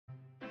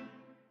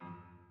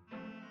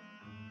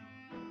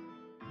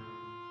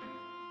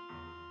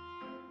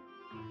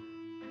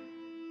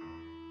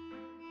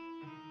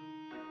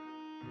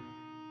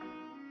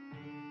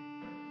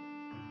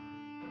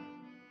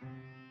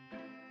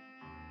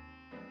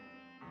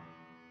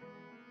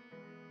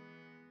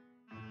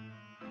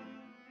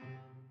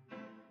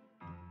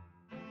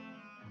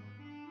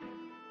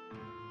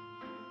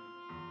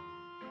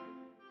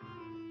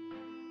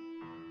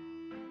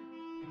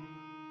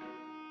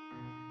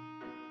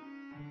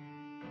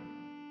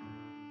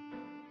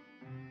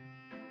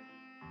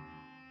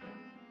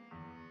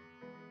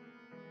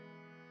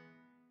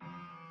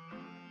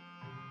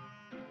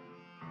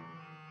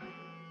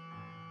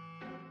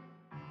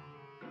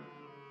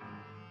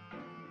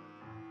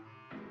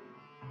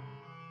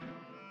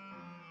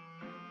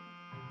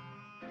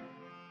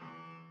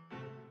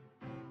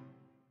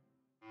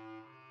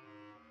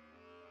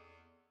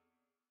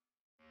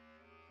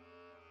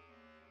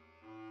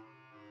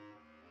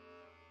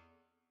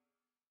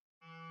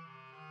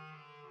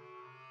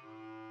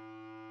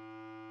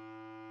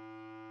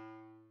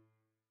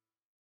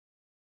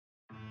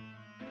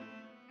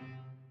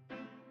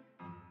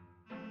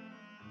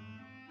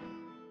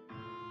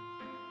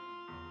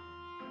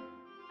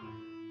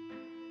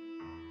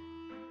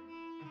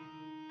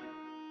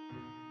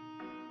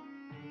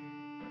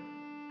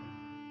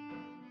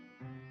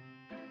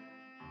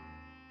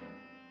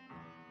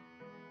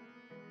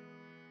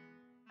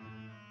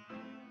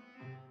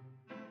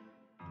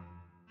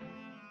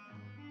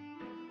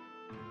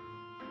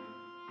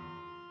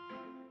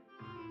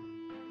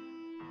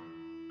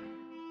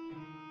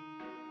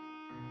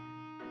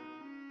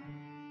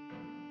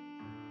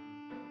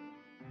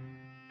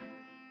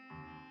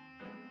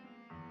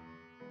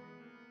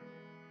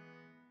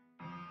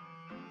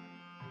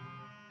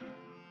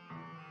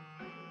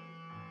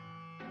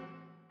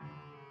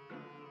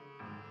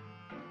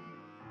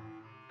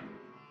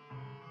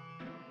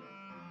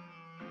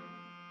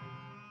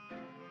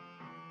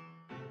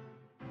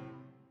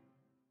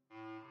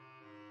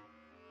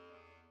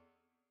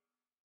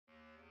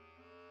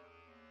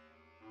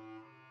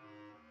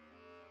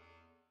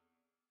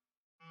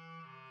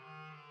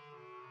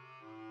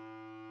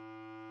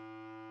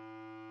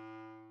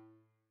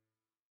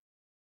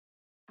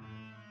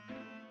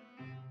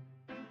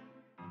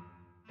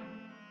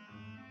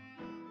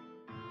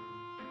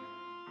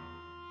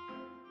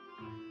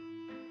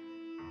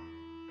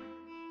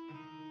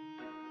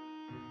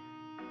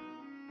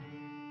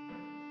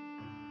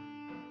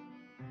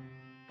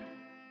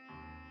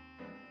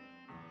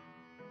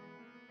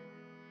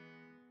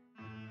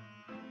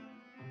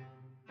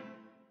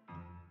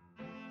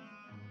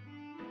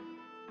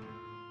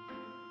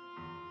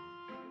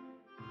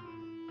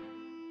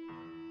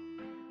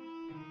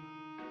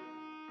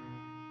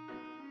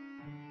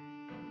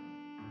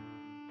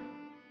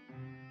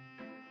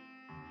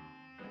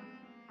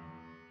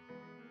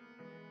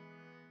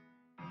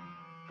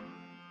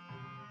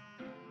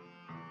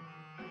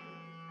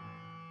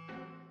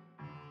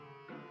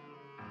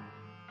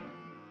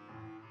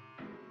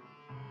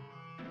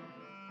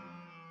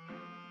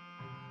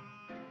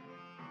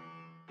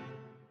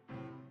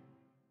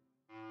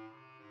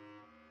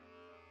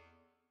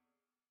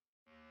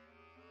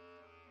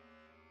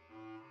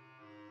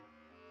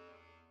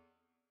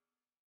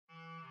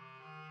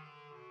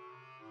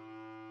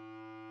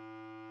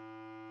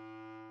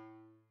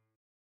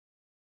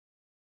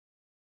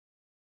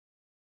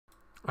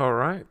All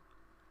right.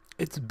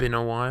 It's been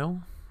a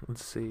while.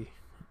 Let's see.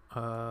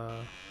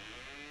 Hello?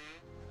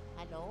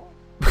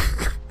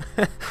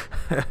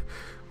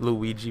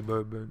 Luigi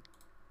moment.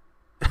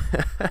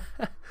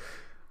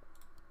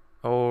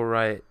 All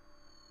right.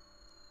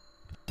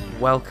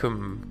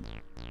 Welcome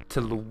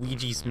to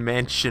Luigi's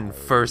Mansion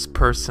First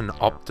Person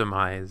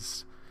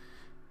Optimized.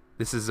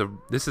 This is a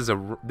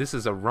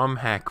ROM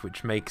hack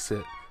which makes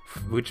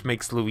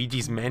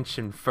Luigi's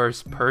Mansion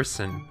first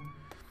person.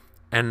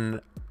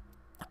 And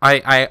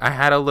I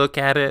had a look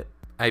at it.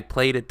 I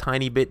played a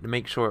tiny bit to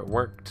make sure it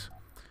worked,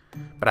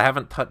 but I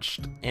haven't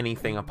touched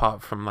anything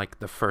apart from like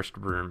the first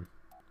room.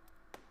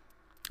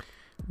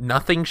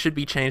 Nothing should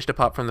be changed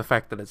apart from the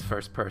fact that it's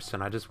first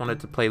person. I just wanted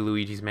to play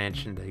Luigi's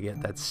Mansion to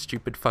get that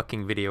stupid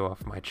fucking video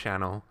off my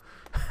channel.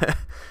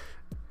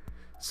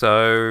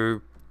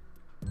 So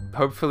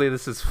hopefully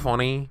this is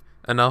funny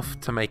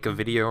enough to make a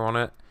video on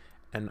it,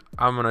 and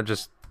I'm gonna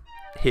just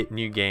hit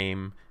new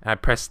game, and I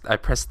pressed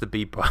the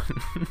B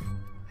button.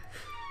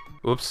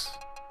 Oops.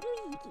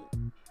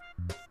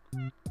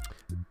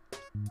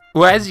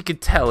 Well, as you could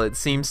tell, it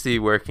seems to be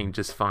working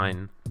just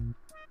fine.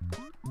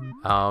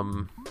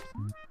 I'll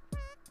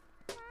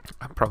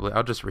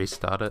just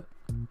restart it.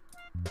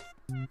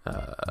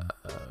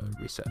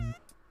 Reset.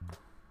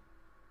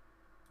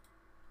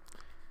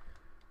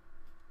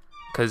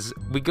 Cause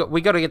we got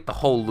to get the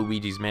whole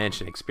Luigi's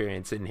Mansion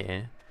experience in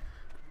here.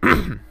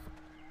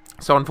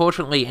 So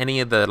unfortunately,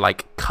 any of the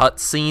like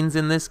cutscenes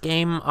in this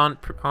game aren't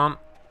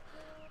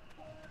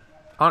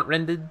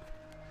rendered.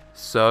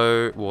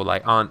 So, well,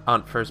 like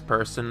aren't first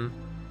person,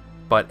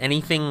 but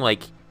anything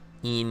like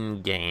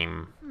in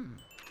game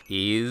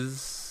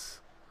is.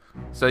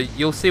 So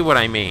you'll see what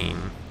I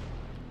mean.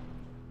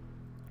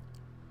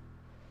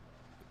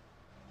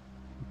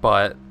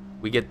 But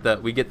we get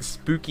the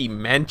spooky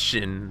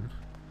mansion.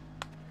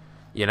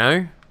 You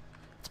know,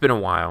 it's been a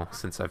while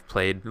since I've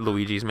played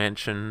Luigi's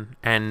Mansion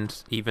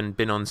and even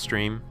been on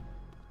stream.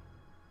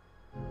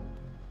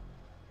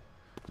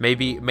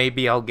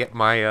 Maybe I'll get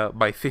my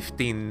my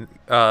 15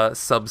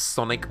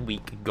 sub-Sonic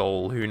week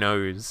goal. Who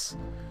knows?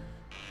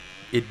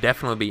 It'd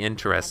definitely be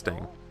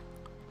interesting.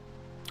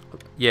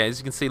 Yeah, as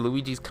you can see,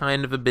 Luigi's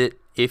kind of a bit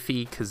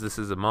iffy because this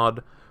is a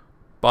mod,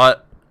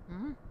 but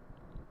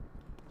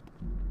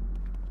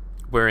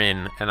we're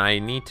in, and I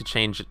need to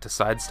change it to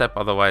sidestep,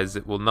 otherwise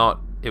it will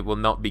not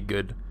be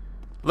good.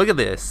 Look at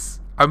this.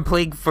 I'm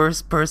playing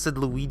first-person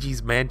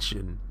Luigi's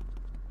Mansion,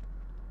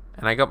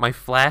 and I got my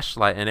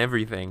flashlight and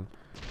everything.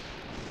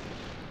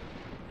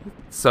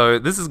 So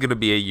this is gonna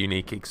be a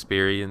unique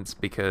experience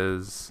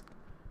because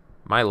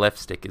my left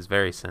stick is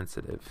very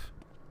sensitive.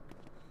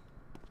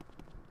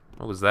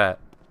 What was that?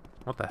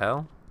 What the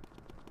hell?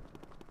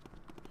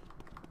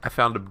 I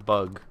found a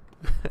bug.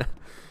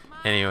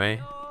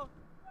 Anyway.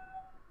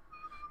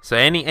 So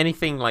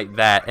anything like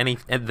that,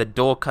 the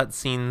door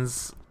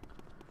cutscenes,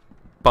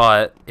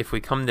 but if we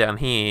come down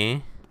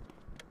here,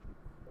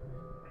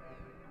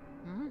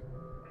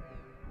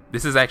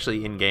 this is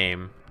actually in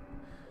game.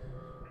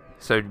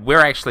 So we're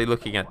actually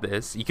looking at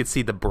this. You can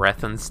see the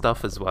breath and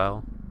stuff as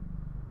well.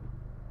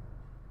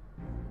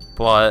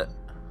 But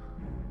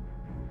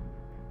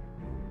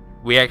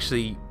we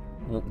actually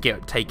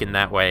get taken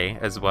that way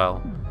as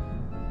well.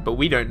 But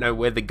we don't know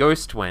where the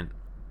ghost went.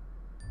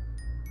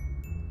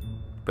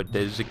 But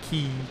there's a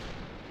key.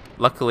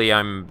 Luckily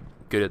I'm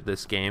good at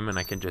this game and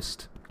I can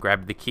just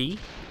grab the key.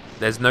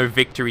 There's no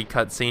victory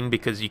cutscene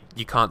because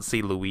you can't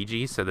see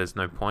Luigi, so there's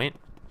no point.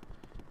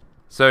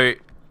 So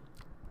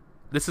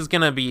this is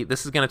gonna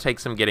take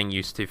some getting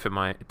used to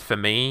for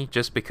me,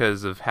 just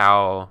because of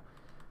how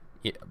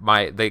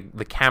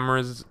the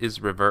cameras is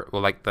reversed,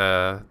 well, like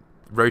the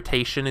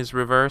rotation is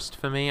reversed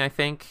for me, I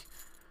think.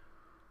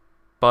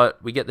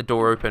 But we get the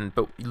door open,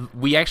 but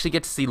we actually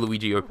get to see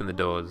Luigi open the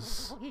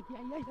doors.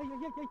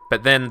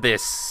 But then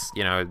this,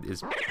 you know,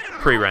 is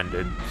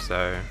pre-rendered,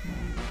 so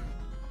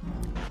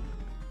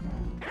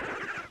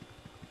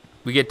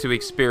we get to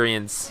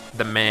experience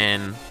the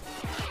man.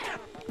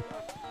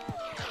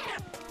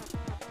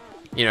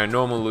 You know,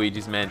 normal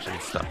Luigi's Mansion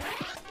stuff.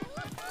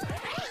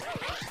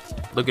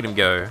 Look at him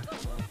go.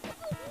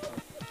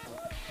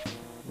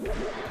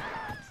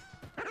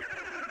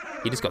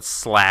 He just got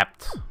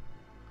slapped.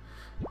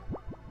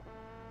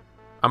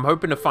 I'm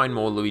hoping to find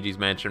more Luigi's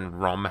Mansion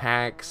ROM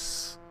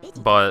hacks,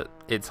 but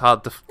it's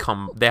hard to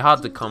they're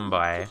hard to come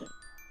by.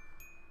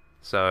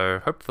 So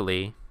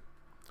hopefully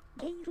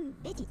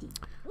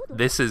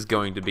this is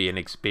going to be an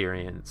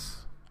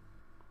experience.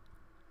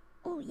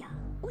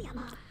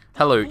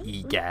 Hello,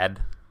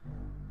 EGAD.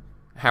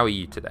 How are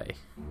you today?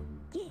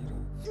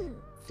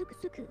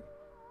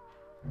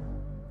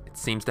 It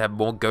seems to have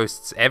more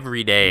ghosts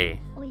every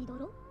day.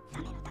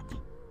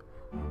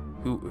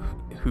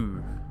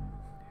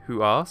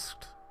 Who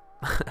asked?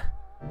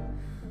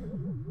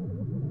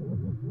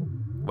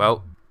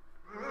 Well,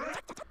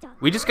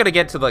 we just gotta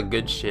get to the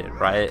good shit,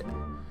 right?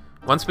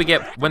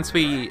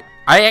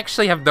 I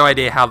actually have no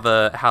idea how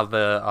the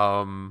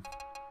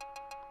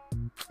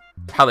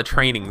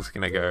training's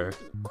gonna go.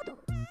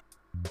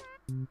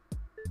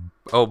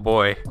 Oh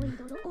boy.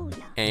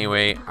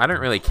 Anyway, I don't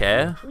really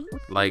care.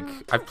 Like,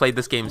 I've played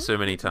this game so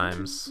many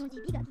times.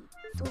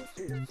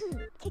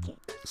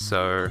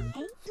 So,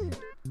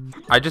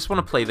 I just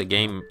want to play the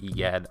game,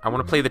 egad. I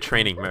want to play the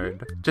training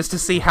mode, just to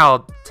see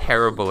how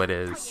terrible it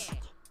is.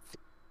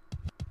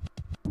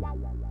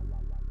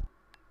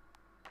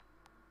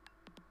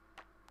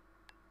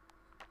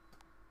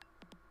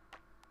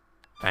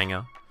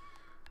 Banger.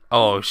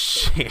 Oh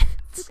shit.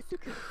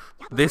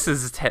 This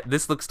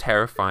looks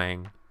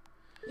terrifying.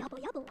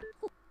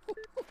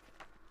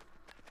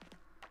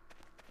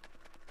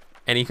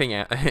 Anything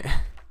else?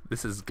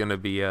 This is gonna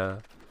be oh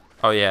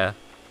yeah.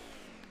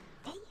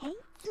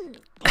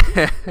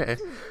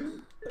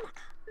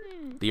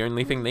 The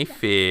only thing they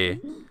fear.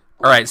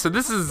 Alright, so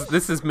this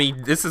is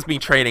me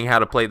training how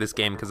to play this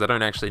game because I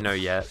don't actually know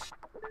yet.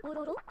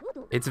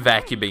 It's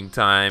vacuuming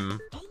time.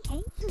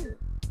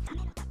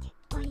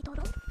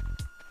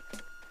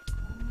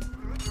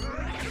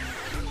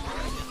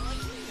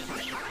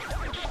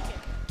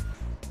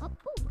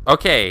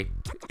 Okay,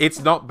 it's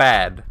not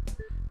bad.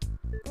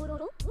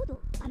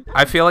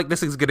 I feel like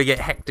this is gonna get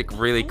hectic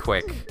really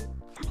quick.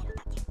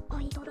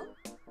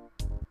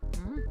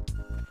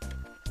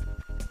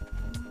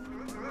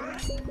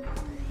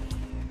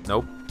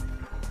 Nope.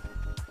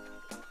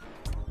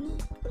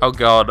 Oh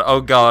god,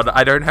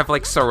 I don't have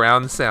like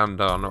surround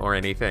sound on or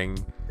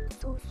anything.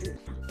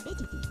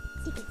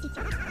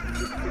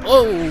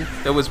 Oh,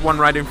 there was one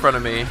right in front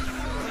of me.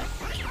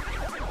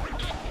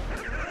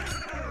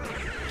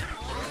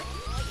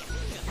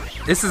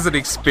 This is an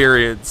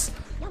experience.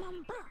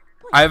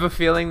 I have a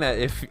feeling that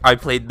if I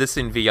played this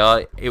in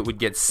VR, it would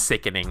get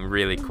sickening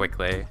really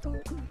quickly.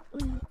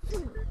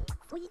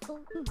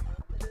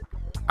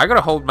 I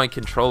gotta hold my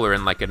controller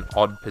in like an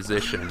odd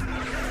position.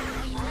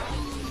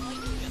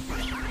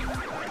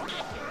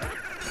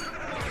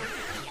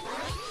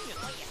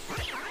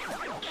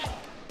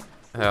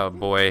 Oh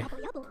boy.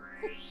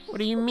 What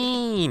do you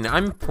mean?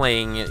 I'm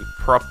playing it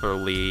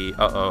properly.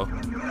 Uh-oh.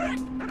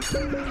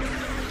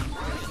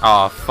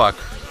 Aw, fuck.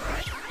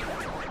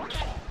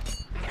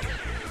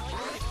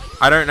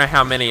 I don't know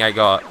how many I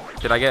got.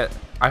 Did I get...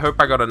 I hope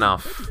I got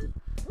enough.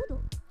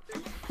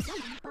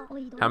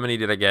 How many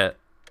did I get?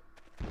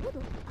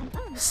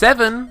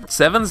 7?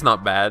 7's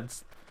not bad.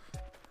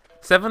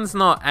 7's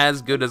not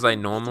as good as I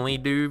normally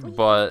do,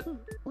 but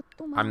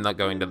I'm not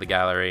going to the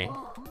gallery.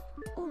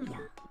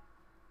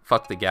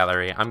 Fuck the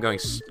gallery. I'm going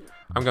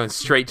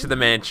straight to the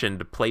mansion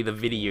to play the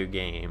video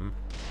game.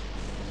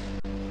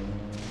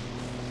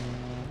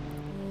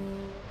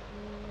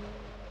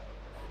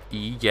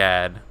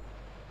 Egad.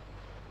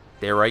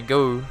 There I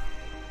go.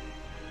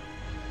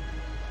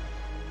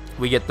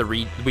 We get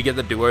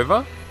the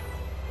do-over.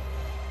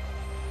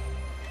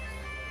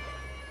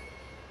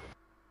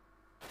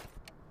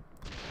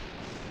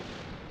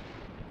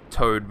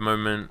 Toad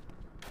moment.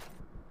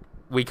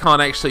 We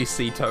can't actually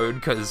see Toad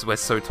because we're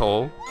so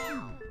tall.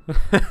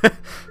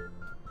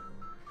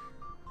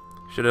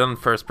 Should have done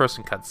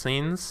first-person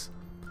cutscenes.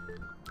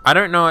 I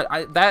don't know.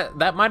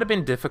 That might have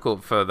been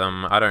difficult for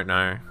them. I don't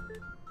know.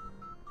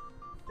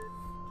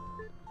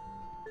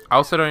 I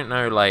also don't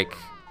know, like,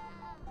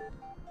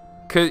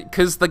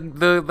 cause the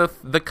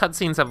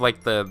cutscenes have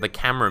like the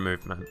camera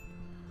movement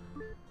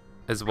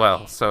as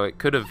well, so it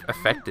could have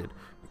affected.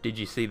 Did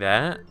you see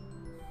that?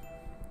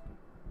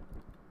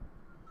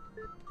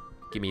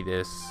 Give me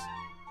this.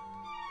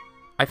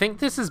 I think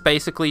this is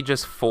basically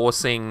just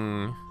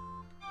forcing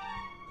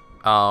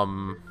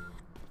the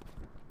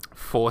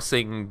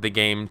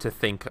game to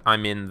think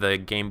I'm in the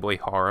Game Boy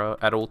Horror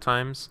at all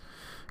times.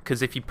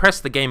 Because if you press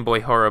the Game Boy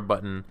Horror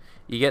button,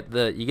 you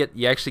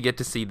actually get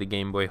to see the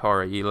Game Boy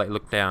Horror. You like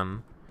look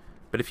down,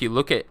 but if you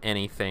look at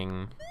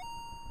anything,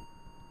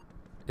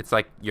 it's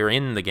like you're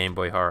in the Game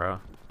Boy Horror.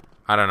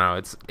 I don't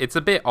know. It's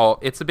a bit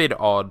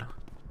odd.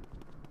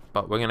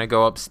 But we're gonna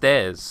go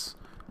upstairs.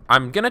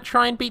 I'm gonna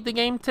try and beat the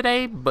game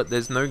today, but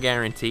there's no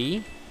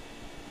guarantee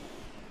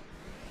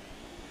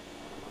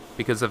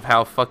because of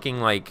how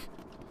fucking like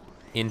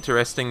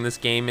interesting this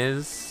game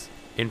is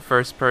in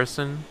first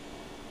person.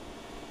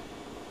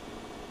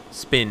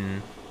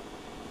 Spin.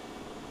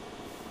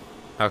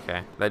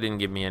 Okay, that didn't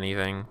give me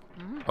anything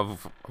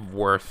of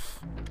worth.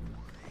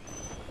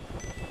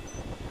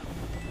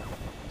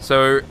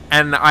 So,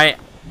 and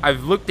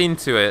I've looked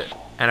into it,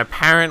 and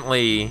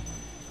apparently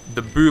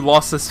the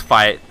Boolossus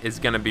fight is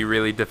gonna be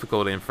really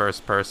difficult in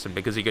first person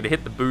because you gotta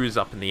hit the boos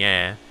up in the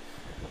air.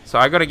 So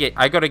I gotta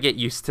get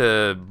used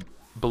to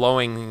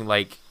blowing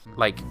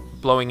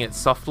blowing it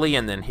softly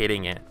and then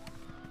hitting it.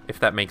 If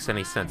that makes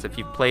any sense. If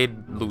you've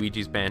played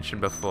Luigi's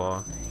Mansion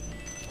before,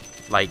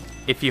 like,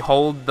 if you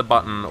hold the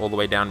button all the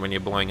way down when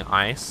you're blowing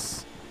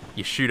ice,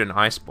 you shoot an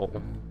ice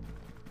ball.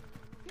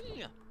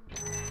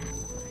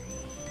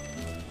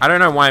 I don't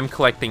know why I'm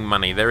collecting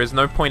money. There is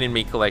no point in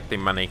me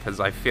collecting money because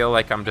I feel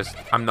like I'm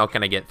not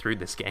gonna get through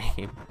this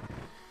game.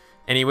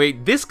 Anyway,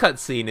 this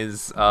cutscene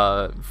is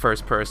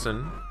first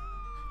person.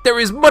 There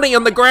is money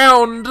on the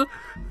ground!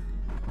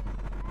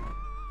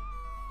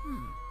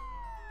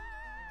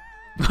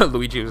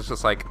 Luigi was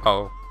just like,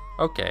 oh,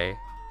 okay.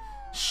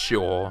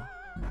 Sure.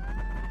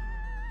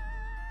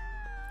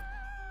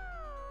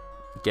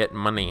 Get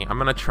money. I'm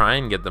gonna try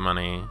and get the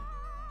money.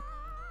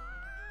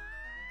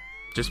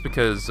 Just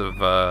because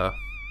of, I'm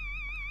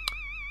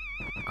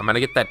gonna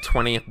get that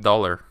 20th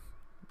dollar.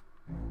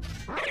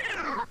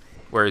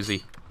 Where is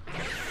he?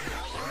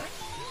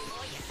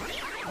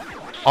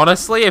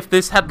 Honestly, if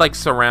this had, like,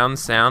 surround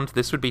sound,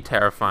 this would be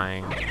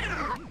terrifying.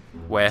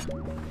 Where?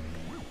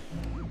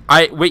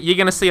 Wait, you're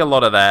gonna see a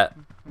lot of that.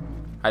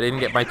 I didn't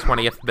get my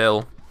 20th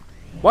bill.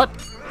 What?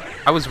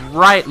 I was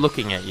right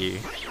looking at you.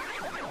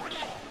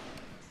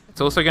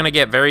 It's also gonna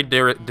get very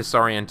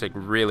disorienting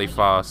really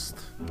fast.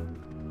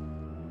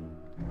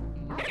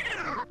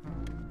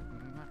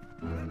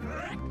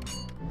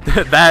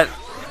 That...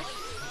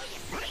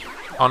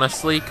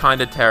 honestly,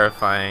 kinda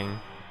terrifying.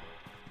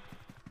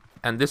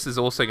 And this is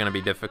also gonna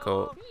be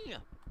difficult.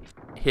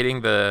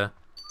 Hitting the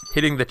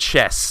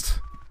chest.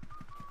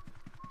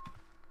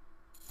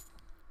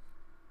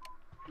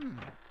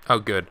 Oh,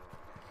 good.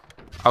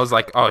 I was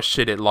like, oh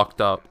shit, it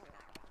locked up.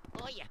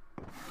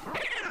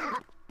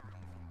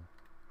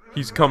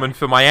 He's coming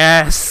for my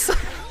ass.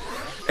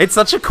 It's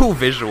such a cool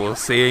visual,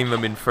 seeing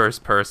them in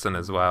first person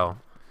as well.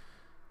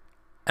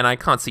 And I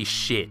can't see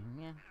shit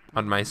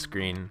on my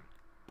screen.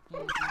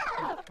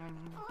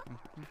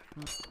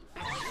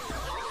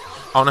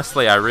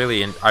 Honestly, I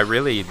really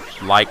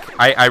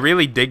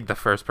dig the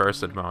first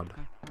person mod.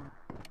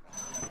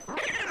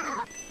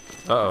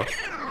 Uh-oh.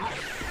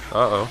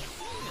 Uh-oh.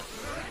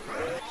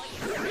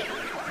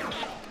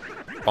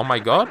 Oh my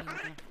god.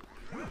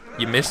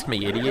 You missed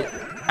me, idiot.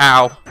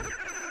 Ow.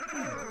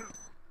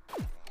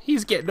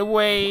 He's getting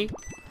away.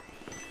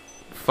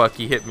 Fuck,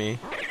 he hit me.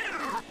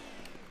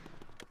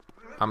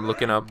 I'm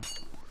looking up.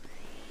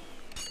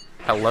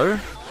 Hello?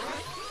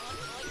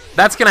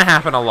 That's gonna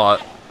happen a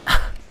lot.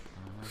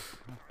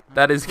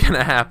 That is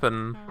gonna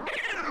happen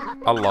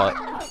a lot.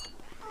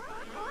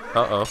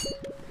 Uh-oh.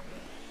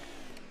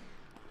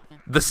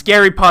 The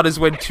scary part is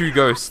when two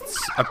ghosts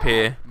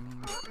appear.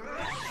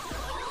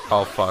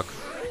 Oh, fuck.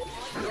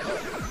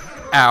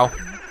 Ow.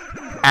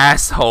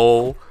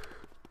 Asshole.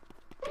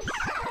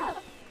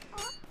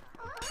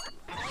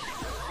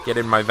 Get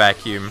in my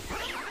vacuum.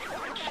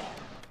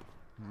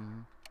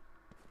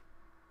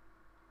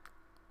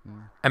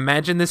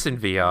 Imagine this in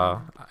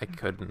VR. I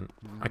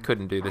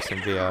couldn't do this in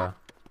VR.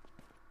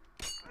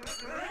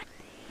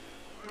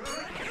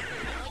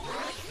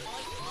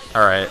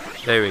 Alright,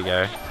 there we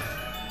go.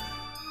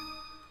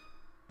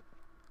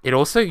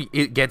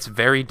 It gets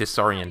very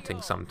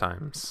disorienting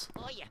sometimes.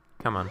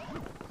 Come on.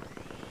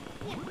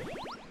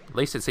 At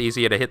least it's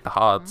easier to hit the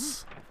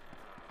hearts.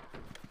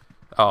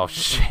 Oh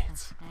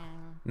shit.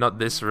 Not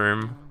this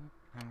room.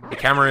 The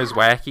camera is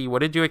wacky. What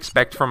did you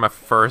expect from a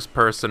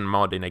first-person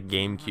mod in a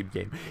GameCube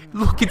game?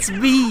 Look, it's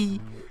me!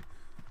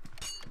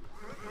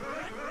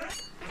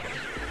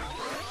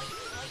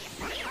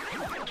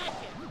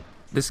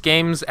 This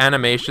game's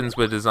animations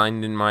were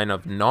designed in mind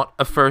of not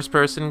a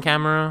first-person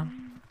camera.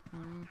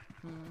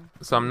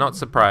 So I'm not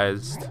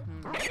surprised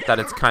that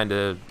it's kind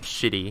of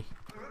shitty.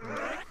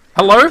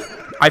 Hello?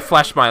 I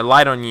flashed my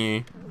light on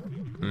you.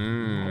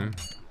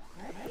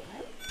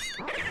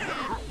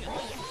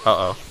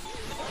 Uh-oh.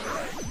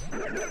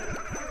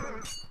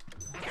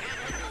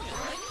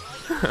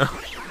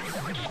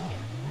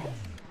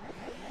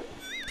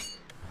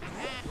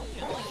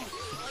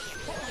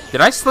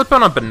 Did I slip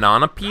on a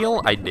banana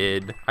peel? I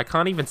did. I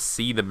can't even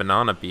see the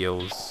banana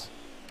peels.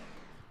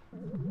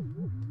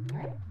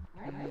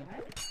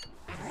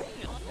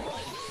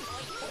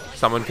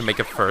 Someone can make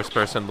a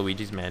first-person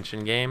Luigi's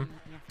Mansion game.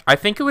 I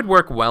think it would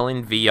work well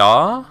in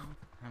VR.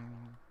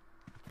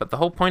 But the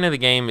whole point of the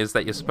game is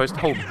that you're supposed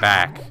to hold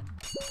back.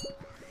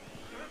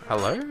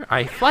 Hello?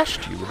 I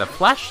flashed you with a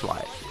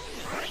flashlight.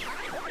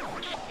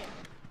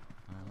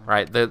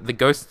 Right, the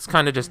ghosts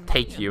kind of just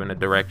take you in a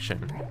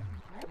direction.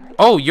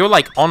 Oh, you're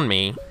like on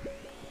me.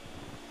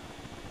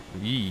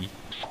 Yee.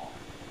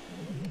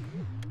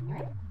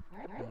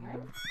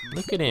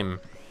 Look at him.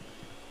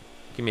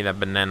 Give me that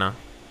banana.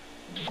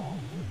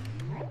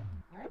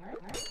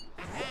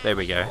 There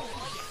we go.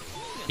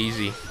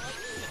 Easy.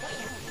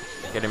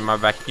 Get in my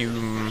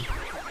vacuum.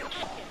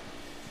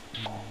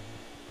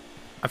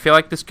 I feel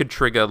like this could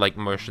trigger like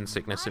motion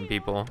sickness in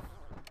people.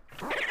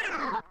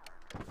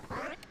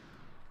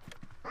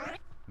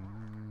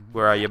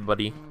 Where are you,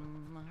 buddy?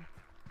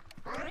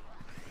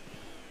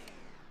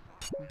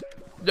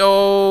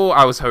 No,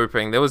 I was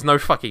hoping. There was no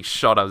fucking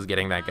shot I was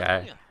getting that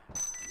guy.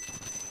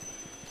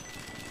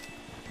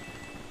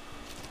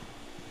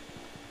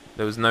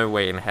 There was no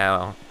way in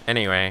hell.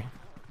 Anyway.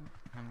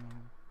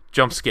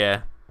 Jump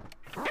scare.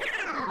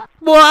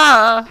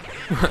 Wah!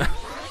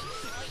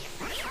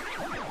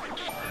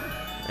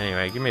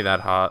 Anyway, give me that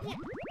heart.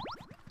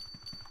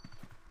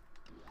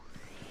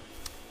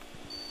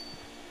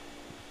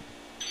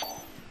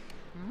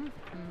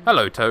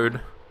 Hello,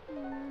 Toad.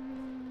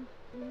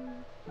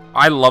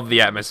 I love the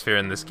atmosphere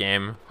in this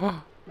game.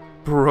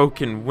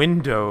 Broken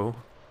window.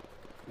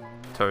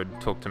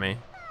 Toad, talk to me.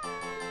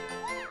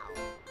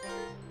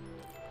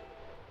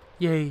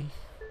 Yay.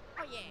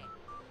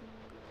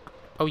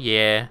 Oh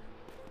yeah.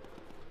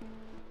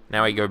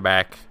 Now we go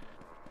back.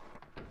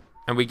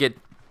 And we get...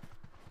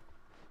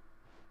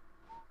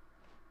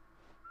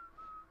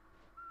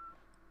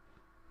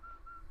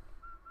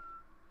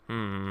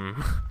 You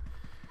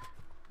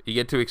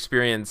get to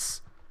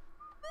experience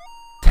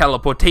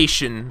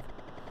teleportation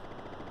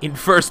in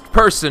first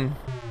person.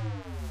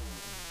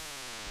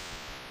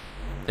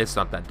 It's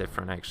not that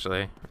different,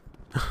 actually.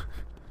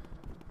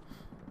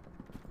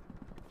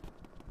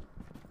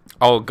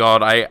 Oh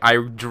god,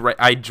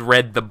 I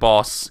dread the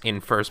boss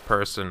in first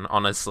person,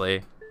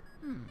 honestly.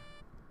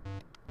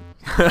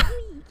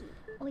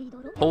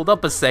 Hold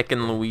up a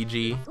second,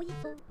 Luigi.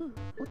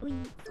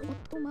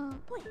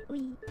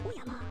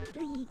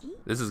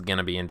 This is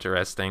gonna be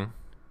interesting.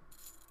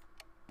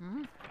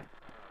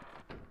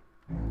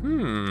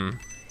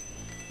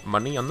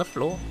 Money on the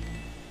floor.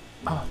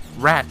 Oh,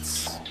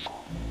 rats.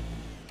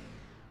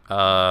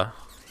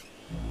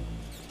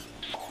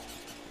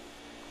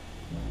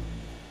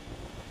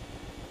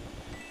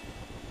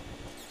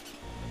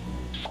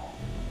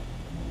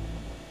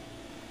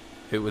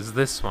 It was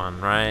this one,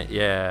 right?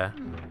 Yeah.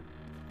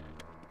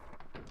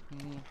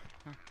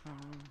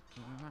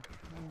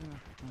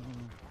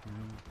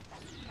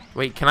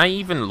 Wait, can I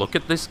even look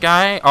at this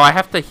guy? Oh, I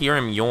have to hear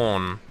him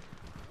yawn.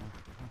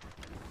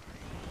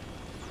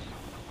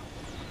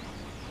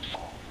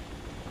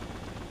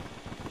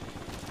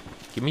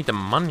 Give me the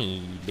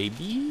money,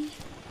 baby.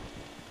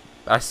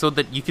 I saw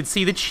that you could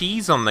see the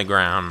cheese on the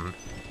ground.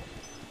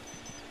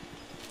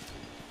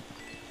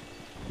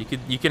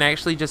 You can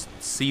actually just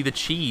see the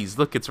cheese.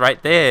 Look, it's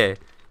right there.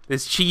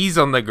 There's cheese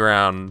on the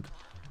ground.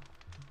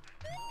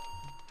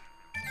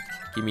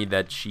 Give me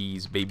that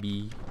cheese,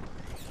 baby.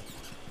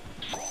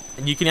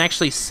 And you can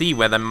actually see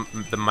where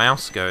the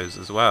mouse goes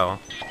as well.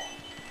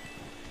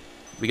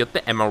 We got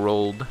the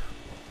emerald.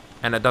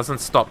 And it doesn't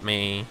stop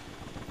me.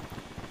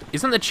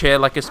 Isn't the chair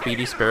like a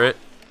speedy spirit?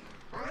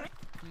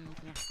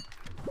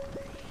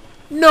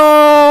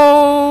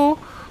 No!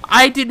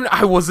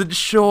 I wasn't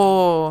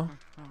sure.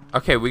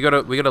 Okay, we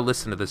gotta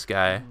listen to this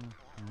guy.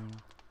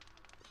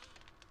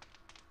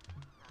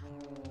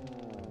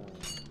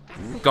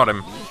 Got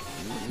him.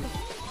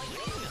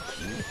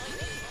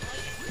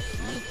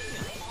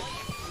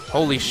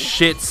 Holy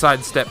shit,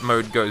 sidestep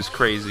mode goes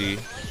crazy.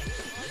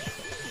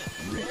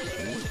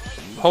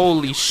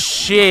 Holy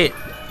shit!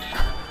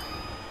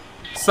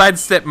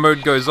 Sidestep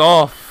mode goes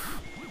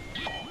off.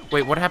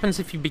 Wait, what happens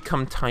if you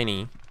become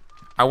tiny?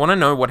 I want to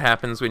know what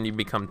happens when you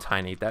become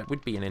tiny. That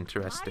would be an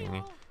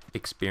interesting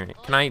experience.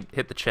 Can I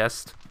hit the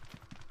chest?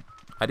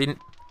 I didn't...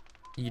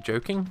 Are you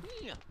joking?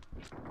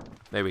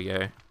 There we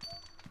go.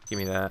 Give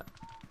me that.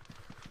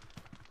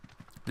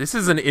 This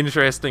is an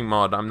interesting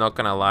mod, I'm not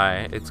gonna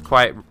lie. It's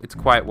quite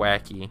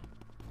wacky.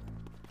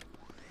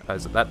 Oh,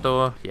 is it that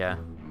door? Yeah.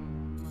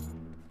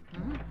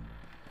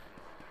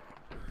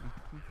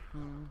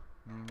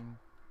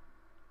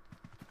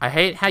 I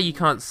hate how you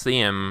can't see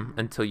him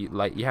until you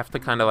have to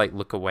kind of like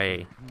look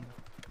away.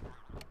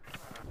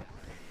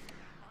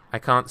 I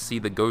can't see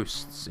the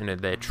ghosts in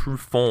their true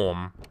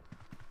form.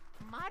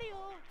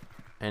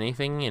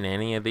 Anything in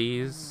any of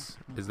these?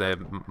 Is there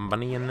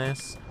money in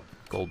this?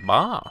 Gold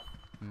bar.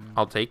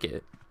 I'll take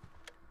it.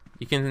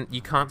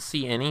 You can't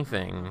see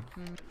anything.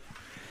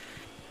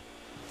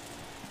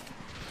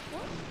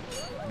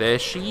 There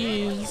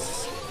she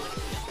is.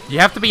 You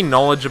have to be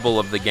knowledgeable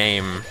of the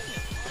game.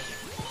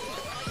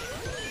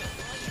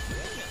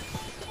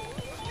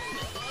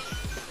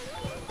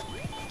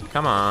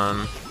 Come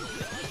on.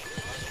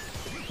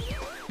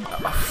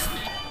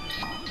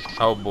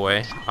 Oh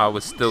boy, I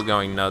was still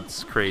going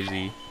nuts,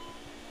 crazy.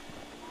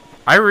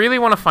 I really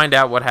want to find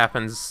out what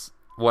happens,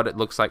 what it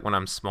looks like when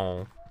I'm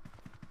small.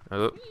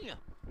 Oh,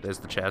 there's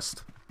the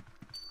chest.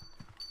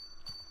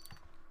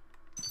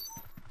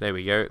 There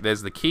we go,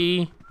 there's the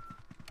key.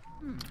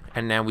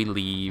 And now we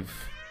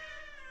leave.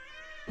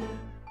 Oh,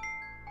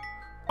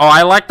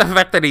 I like the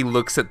fact that he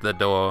looks at the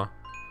door.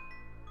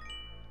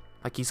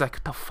 Like he's like,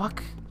 what the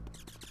fuck?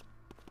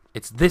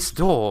 It's this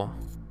door.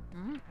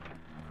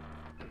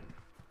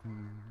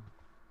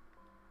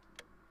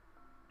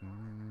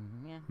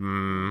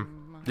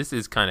 This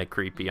is kind of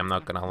creepy, I'm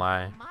not gonna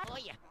lie.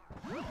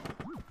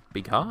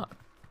 Big heart.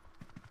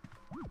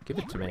 Give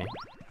it to me.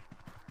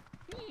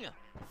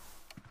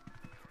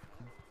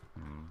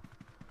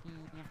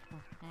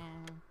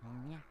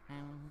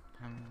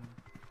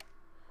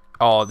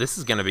 Oh, this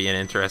is gonna be an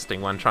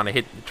interesting one. Trying to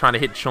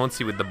hit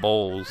Chauncey with the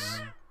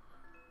balls.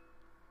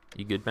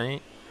 You good,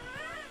 mate?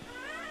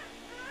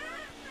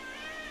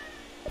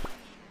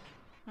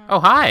 Oh,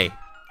 hi.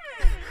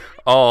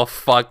 Oh,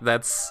 fuck,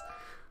 that's...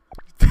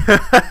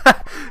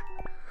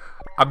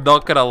 I'm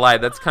not gonna lie,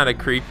 that's kind of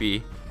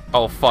creepy.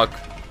 Oh, fuck.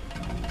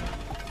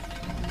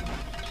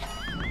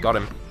 Got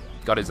him.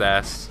 Got his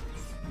ass.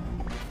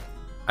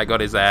 I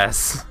got his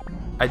ass.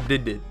 I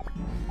did it.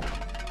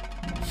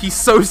 He's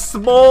so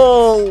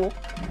small!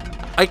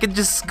 I can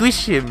just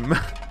squish him.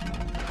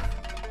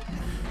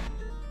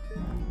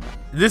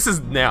 This is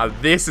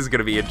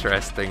gonna be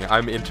interesting.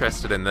 I'm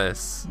interested in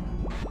this.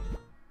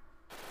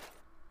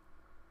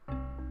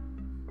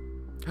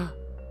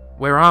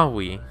 Where are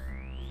we?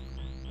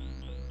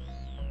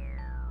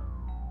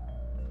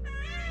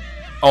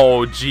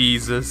 Oh,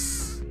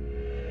 Jesus.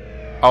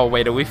 Oh,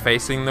 wait, are we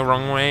facing the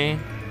wrong way?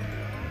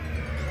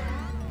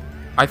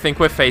 I think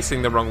we're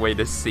facing the wrong way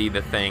to see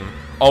the thing.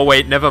 Oh,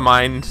 wait, never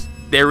mind.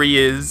 There he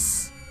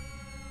is.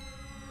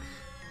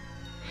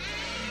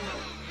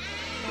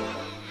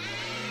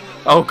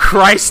 Oh,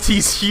 Christ,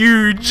 he's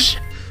huge.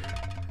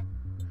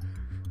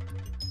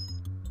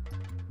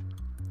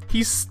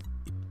 He's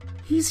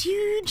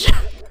huge.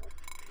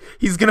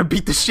 He's gonna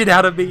beat the shit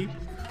out of me.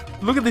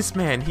 Look at this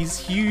man. He's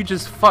huge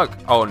as fuck.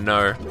 Oh,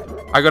 no.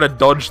 I gotta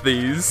dodge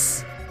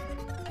these.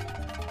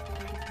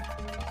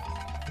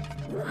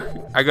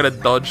 I gotta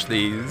dodge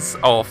these.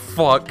 Oh,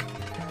 fuck.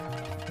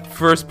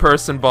 First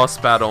person boss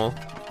battle.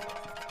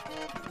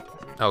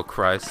 Oh,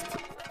 Christ.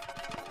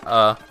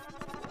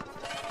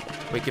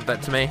 Wait, give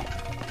that to me.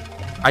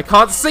 I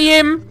can't see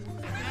him!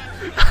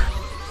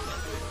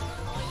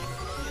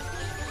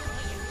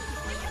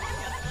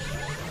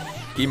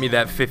 Give me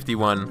that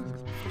 51.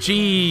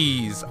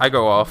 Jeez, I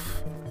go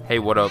off. Hey,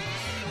 what up?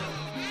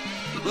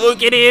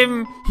 Look at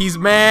him! He's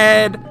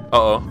mad!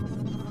 Uh-oh.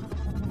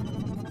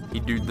 He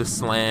do the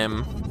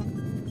slam.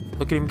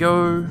 Look at him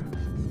go.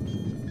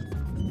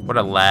 What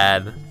a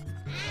lad.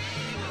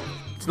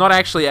 It's not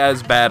actually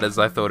as bad as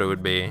I thought it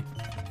would be.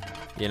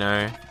 You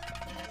know?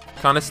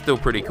 Kinda still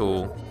pretty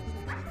cool.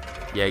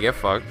 Yeah, get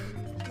fucked.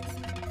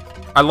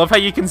 I love how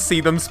you can see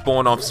them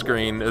spawn off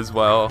screen as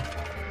well.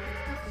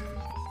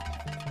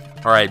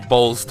 Alright,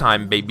 bowls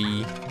time,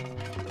 baby.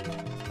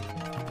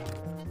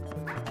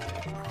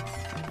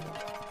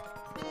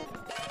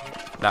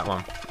 That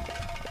one.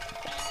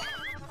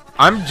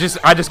 I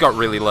just got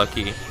really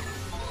lucky.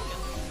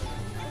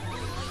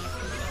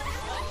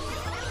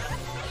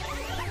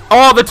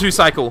 Oh, the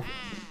 2-cycle.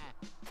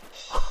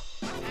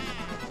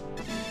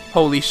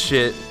 Holy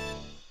shit.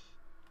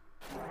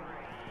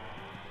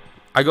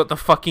 I got the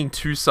fucking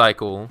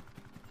 2-cycle.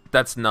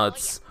 That's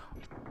nuts.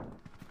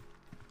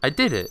 I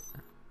did it.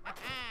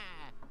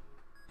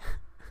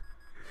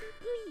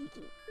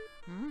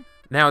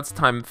 Now it's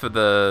time for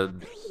the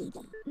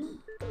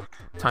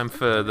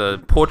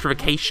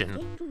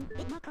portrification.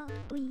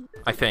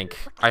 I think.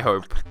 I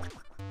hope.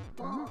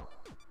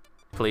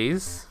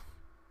 Please?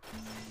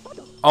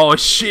 Oh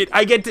shit,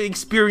 I get to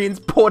experience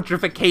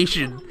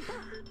portrification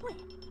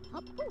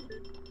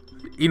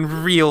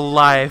in real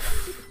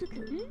life.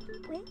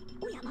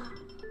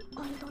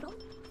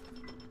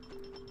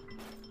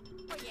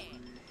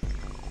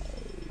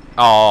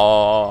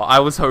 Oh, I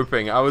was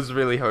hoping. I was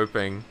really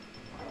hoping.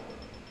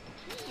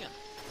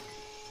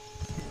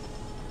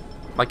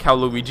 Like how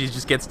Luigi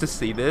just gets to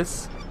see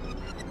this.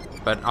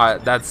 But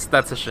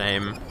that's a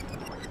shame.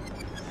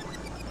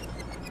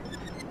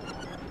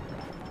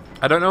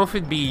 I don't know if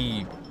it'd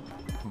be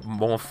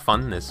more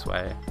fun this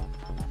way.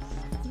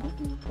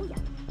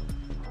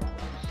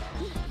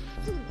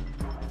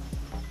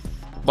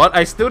 But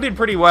I still did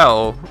pretty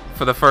well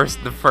for the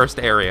first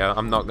area,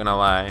 I'm not gonna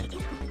lie.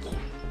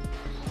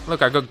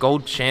 Look, I got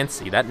gold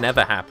Chansey. That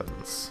never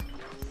happens.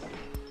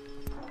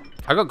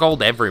 I got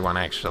gold everyone,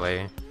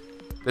 actually.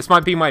 This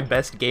might be my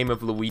best game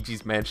of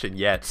Luigi's Mansion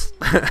yet.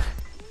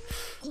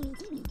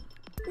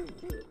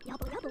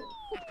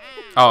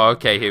 Oh,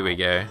 okay, here we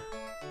go.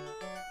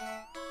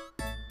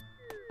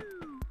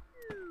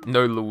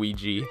 No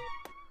Luigi.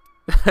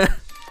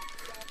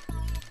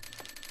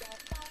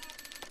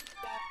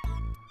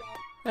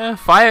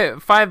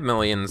 5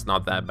 million's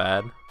not that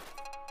bad.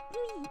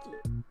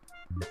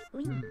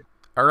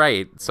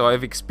 Alright, so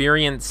I've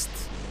experienced...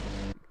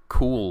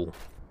 Cool.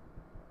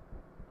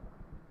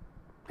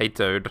 Hey,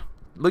 Toad.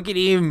 Look at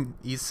him!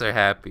 He's so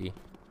happy.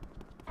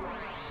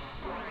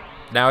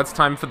 Now it's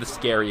time for the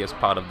scariest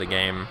part of the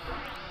game.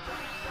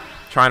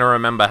 Trying to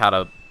remember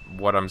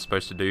what I'm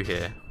supposed to do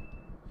here.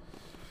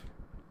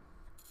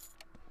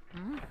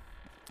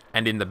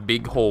 And in the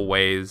big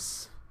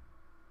hallways.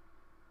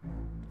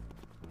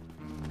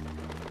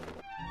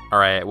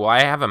 Alright, well,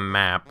 I have a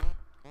map.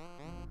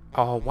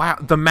 Oh, wow.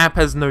 The map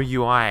has no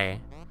UI.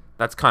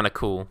 That's kind of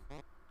cool.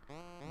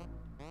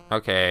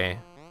 Okay.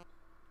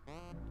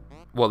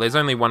 Well, there's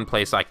only one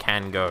place I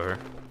can go.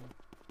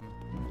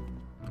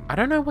 I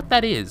don't know what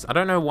that is. I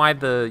don't know why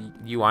the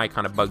UI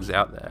kind of bugs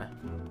out there.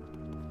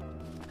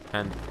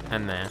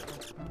 And there.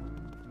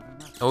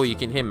 Oh, you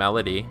can hear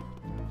melody.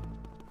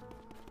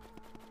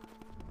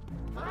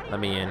 Let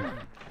me in.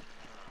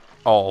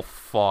 Oh,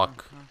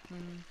 fuck.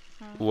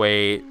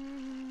 Wait.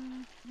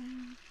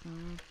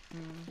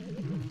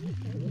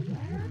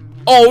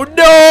 Oh,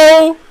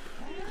 no!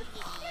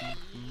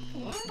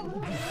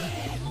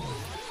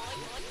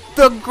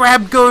 The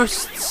grab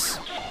ghosts!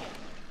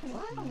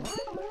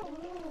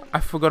 I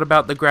forgot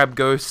about the grab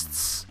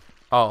ghosts.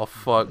 Oh,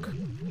 fuck.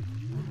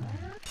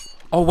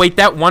 Oh, wait,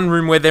 that one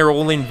room where they're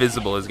all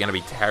invisible is gonna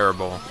be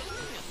terrible.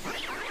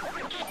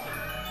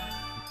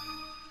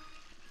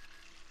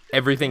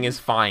 Everything is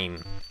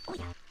fine.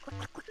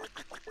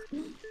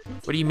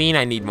 What do you mean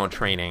I need more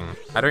training?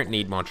 I don't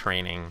need more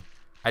training.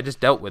 I just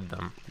dealt with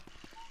them.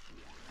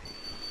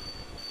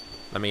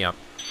 Let me up.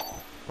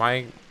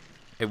 Why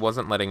It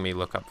wasn't letting me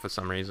look up for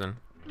some reason.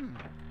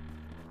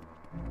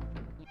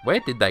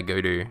 Where did that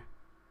go to?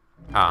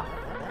 Ah.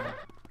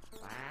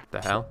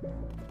 The hell?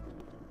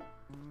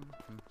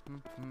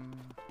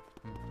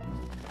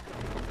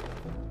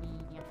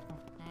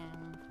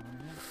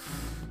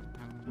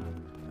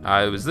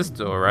 It was this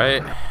door,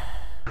 right?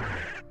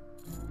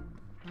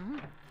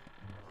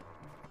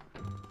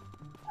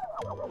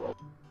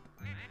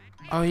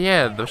 Oh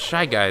yeah, the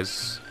Shy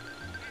Guys.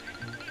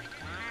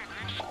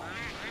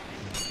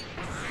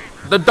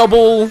 The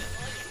double!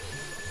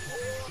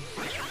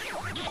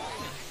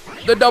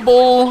 The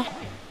double!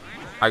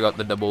 I got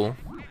the double.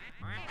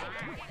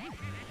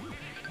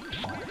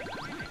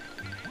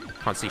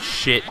 Can't see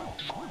shit.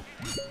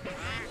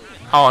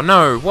 Oh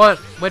no, what?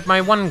 Where'd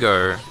my one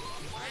go?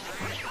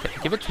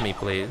 Give it to me,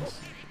 please.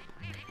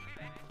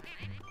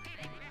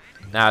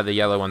 Nah, the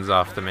yellow one's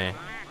after me.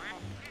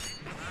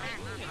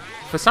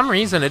 For some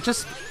reason, it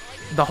just...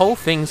 the whole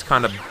thing's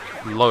kind of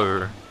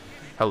low.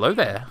 Hello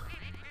there.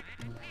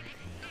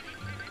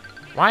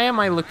 Why am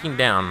I looking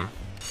down?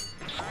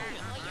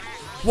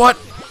 What?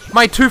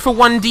 My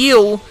 2-for-1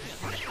 deal!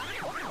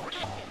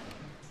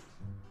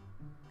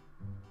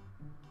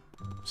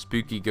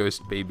 Spooky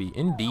ghost baby,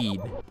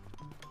 indeed.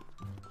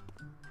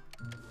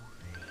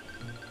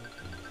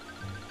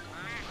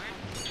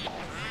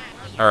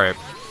 Alright.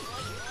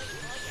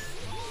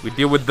 We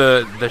deal with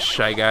the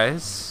Shy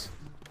Guys.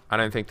 I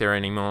don't think there are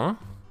any more.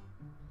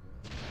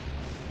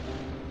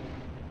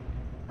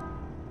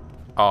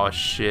 Oh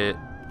shit.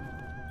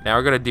 Now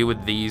I gotta deal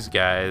with these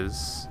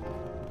guys.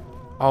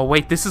 Oh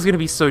wait, this is gonna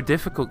be so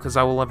difficult because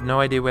I will have no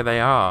idea where they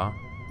are.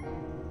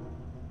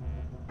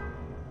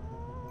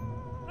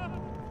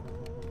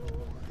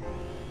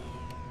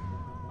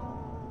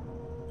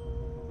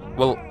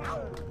 Well,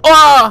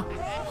 ah!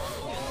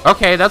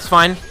 Okay, that's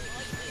fine.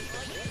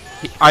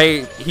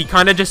 He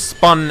kind of just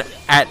spun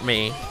at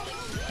me.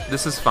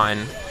 This is fine.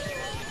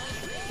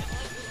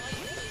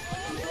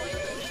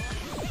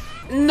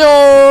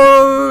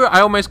 No!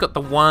 I almost got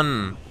the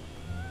one.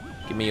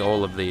 Give me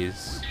all of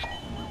these.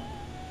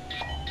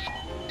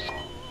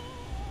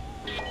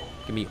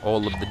 Give me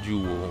all of the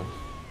jewel.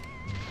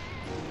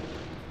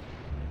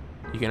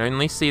 You can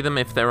only see them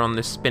if they're on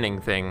this spinning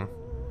thing.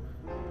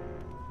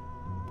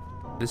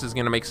 This is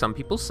gonna make some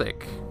people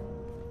sick.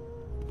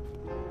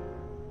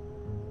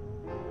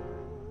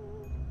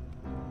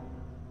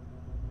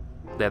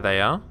 There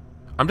they are.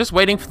 I'm just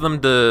waiting for them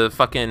to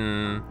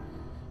fucking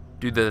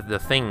do the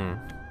thing.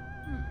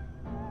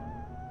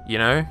 You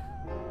know?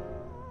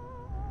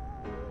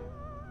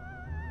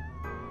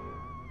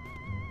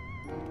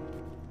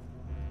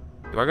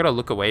 Do I gotta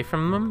look away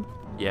from them?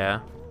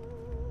 Yeah.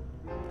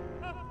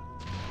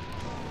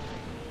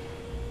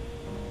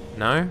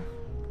 No?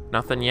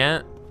 Nothing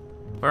yet?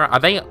 Where are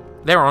they?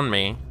 They're on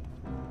me.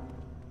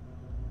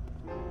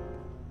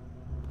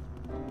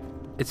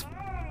 It's...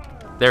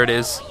 there it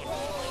is.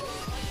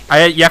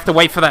 You have to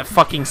wait for that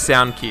fucking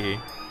sound cue.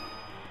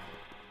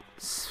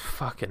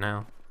 Fucking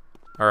hell.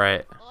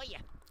 Alright.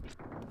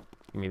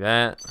 Give me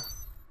that.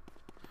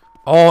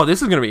 Oh,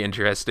 this is gonna be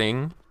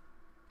interesting.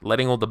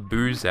 Letting all the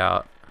booze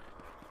out.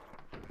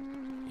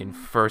 In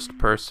first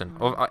person.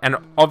 Oh, and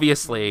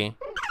obviously,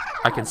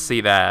 I can see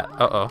that.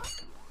 Uh-oh.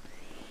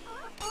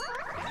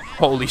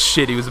 Holy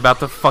shit, he was about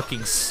to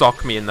fucking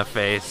sock me in the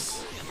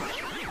face.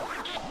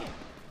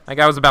 That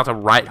guy was about to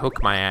right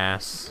hook my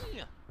ass.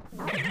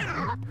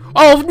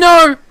 Oh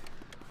no!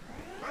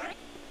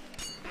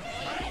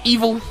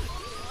 Evil.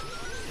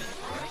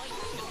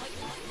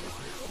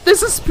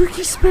 There's a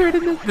spooky spirit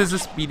in this. There's a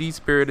speedy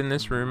spirit in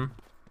this room.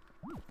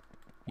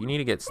 You need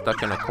to get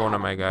stuck in a corner,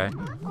 my guy.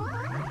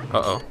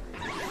 Uh-oh.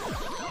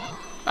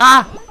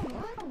 Ah!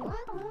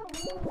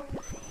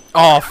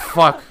 Oh,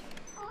 fuck.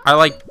 I,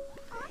 like,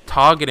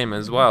 target him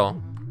as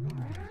well.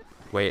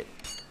 Wait.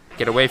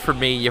 Get away from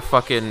me, you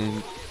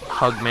fucking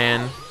hug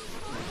man.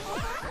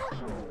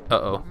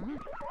 Uh-oh.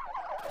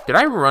 Did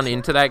I run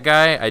into that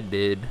guy? I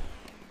did.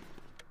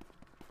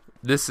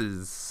 This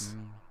is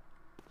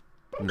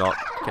not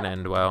gonna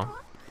end well.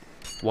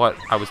 What?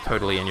 I was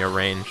totally in your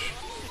range.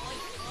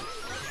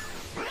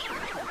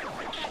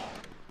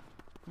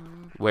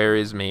 Where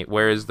is me?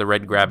 Where is the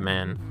red grab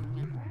man?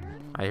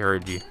 I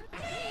heard you.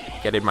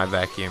 Get in my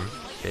vacuum,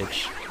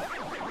 bitch.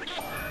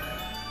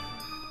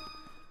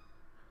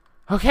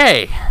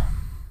 Okay.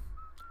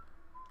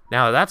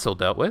 Now that that's all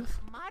dealt with,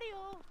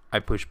 I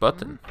push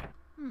button.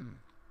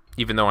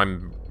 Even though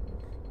I'm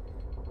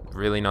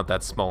really not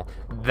that small.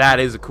 That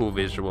is a cool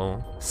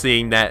visual.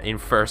 Seeing that in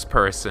first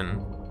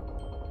person.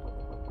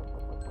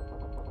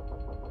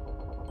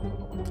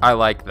 I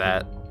like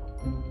that.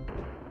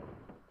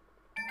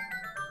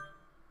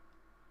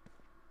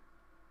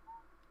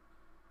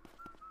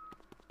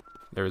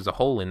 There is a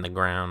hole in the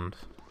ground.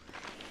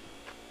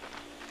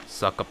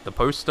 Suck up the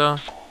poster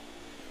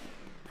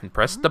and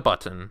press the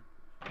button.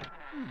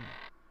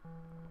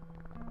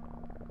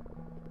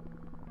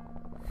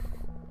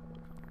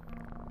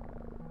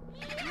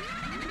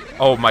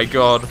 Oh my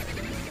god.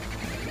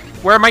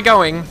 Where am I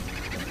going?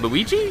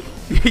 Luigi?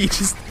 He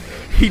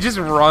just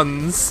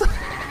runs.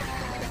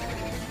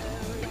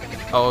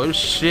 Oh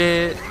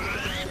shit.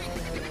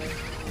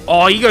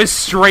 Oh, he goes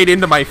straight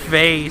into my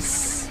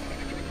face.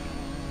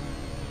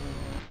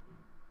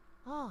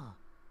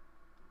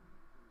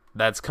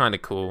 That's kind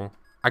of cool.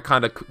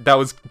 That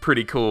was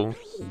pretty cool.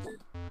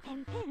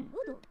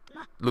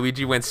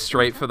 Luigi went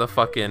straight for the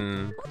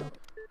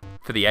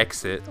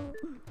exit.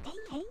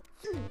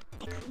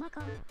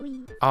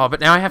 Oh,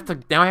 but now I have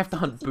to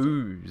hunt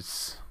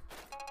boos.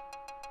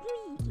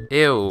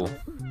 Ew.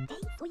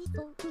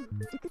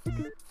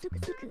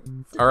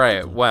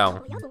 Alright,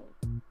 well.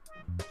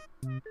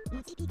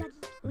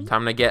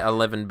 Time to get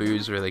 11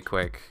 boos really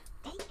quick.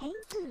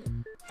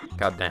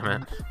 God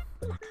damn it.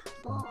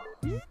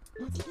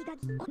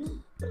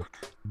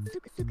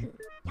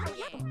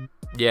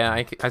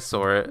 Yeah, I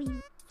saw it.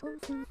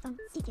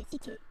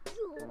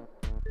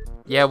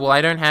 Yeah, well,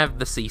 I don't have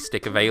the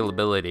C-stick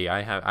availability.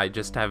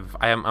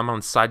 I'm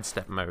on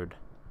sidestep mode.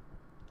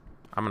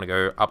 I'm gonna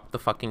go up the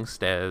fucking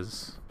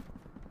stairs.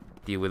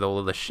 Deal with all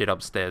of the shit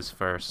upstairs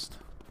first.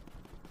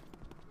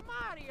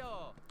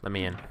 Let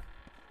me in.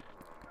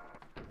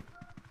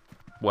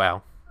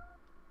 Wow.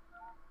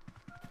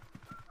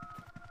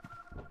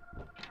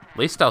 At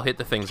least I'll hit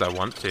the things I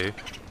want to.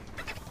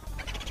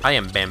 I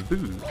am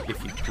bamboo,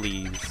 if you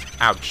please.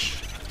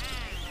 Ouch.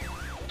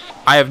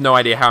 I have no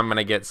idea how I'm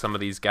gonna get some of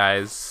these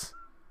guys.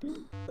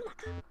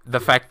 The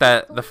fact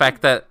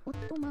that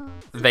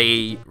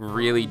they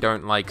really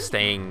don't like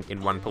staying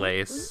in one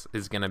place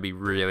is gonna be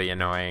really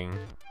annoying.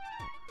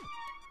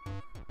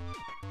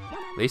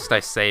 At least I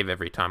save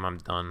every time I'm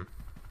done.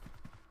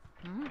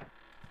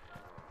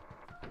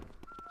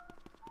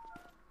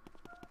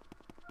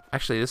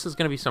 Actually, this is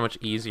gonna be so much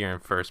easier in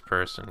first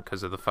person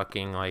because of the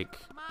fucking, like...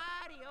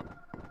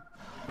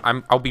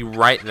 I'll be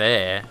right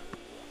there.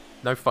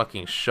 No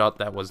fucking shot,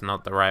 that was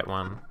not the right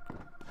one.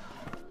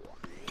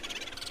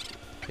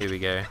 Here we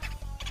go.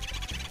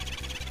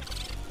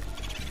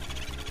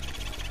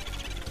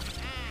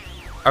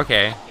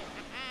 Okay.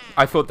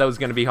 I thought that was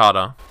gonna be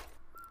harder.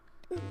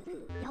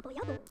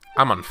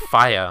 I'm on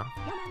fire.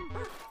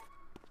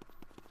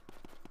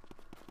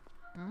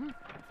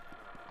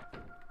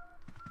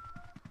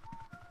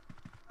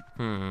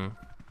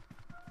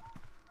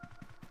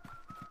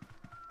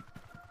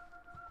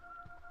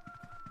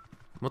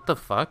 What the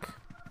fuck?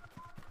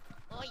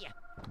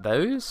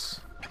 Those?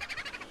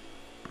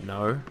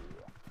 No.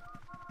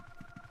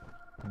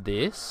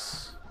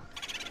 This?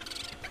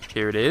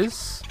 Here it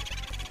is.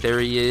 There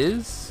he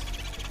is.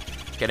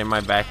 Getting my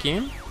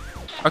vacuum.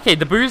 Okay,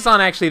 the boos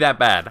aren't actually that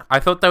bad. I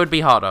thought they would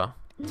be harder,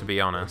 to be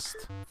honest.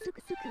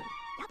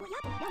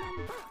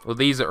 Well,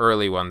 these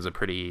early ones are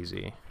pretty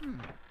easy.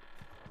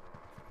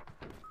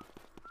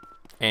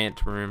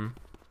 Ant room.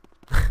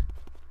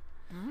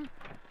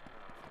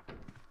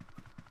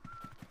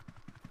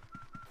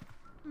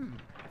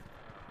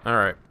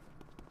 Alright.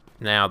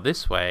 Now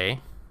this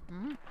way.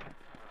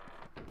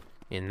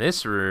 In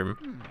this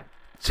room.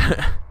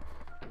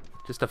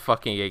 Just a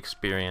fucking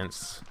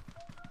experience.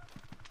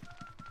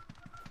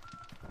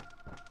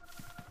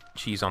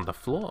 Cheese on the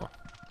floor.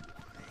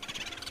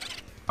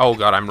 Oh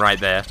god, I'm right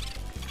there.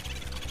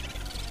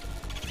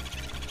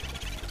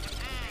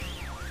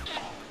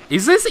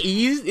 Is this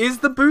easy? Is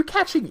the boo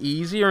catching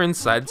easier in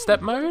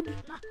sidestep mode?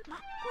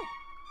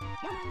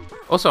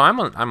 Also, I'm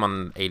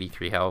on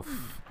 83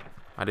 health.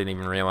 I didn't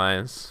even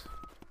realize.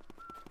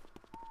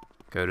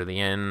 Go to the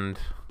end.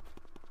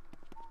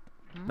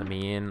 Let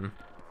me in.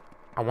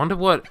 I wonder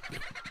what...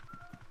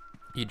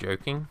 You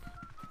joking?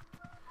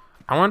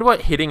 I wonder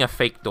what hitting a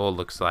fake door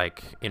looks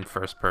like in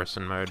first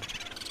person mode.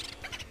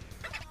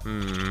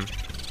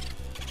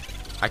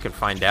 I could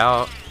find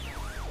out.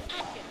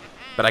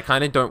 But I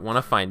kind of don't want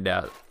to find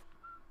out.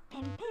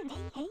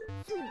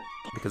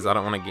 Because I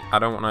don't want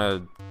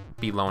to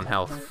be low on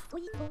health.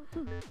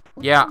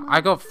 Yeah,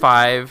 I got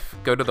 5.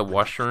 Go to the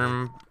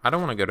washroom. I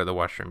don't want to go to the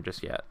washroom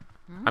just yet.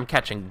 I'm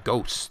catching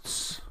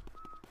ghosts.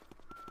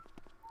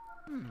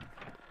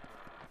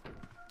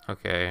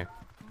 Okay.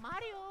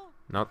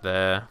 Not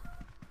there.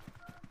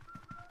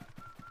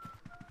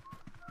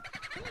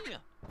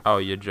 Oh,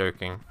 you're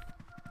joking.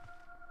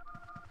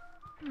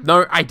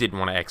 No, I didn't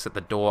want to exit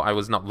the door. I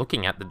was not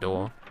looking at the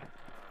door.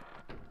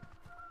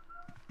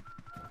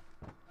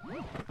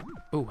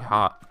 Ooh,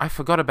 heart. I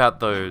forgot about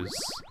those.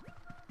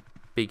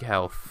 Big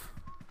health.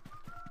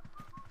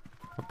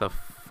 What the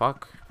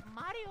fuck?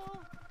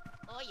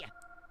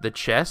 The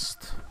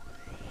chest.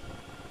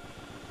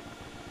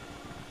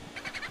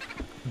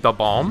 The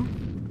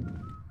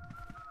bomb.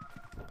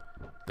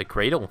 The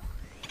cradle.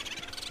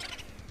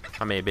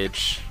 Come here,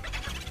 bitch.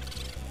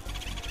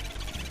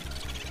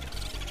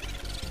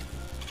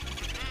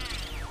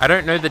 I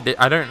don't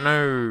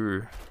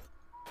know.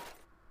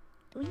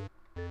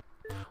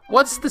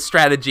 What's the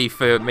strategy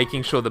for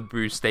making sure the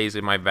boo stays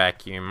in my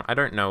vacuum? I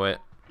don't know it.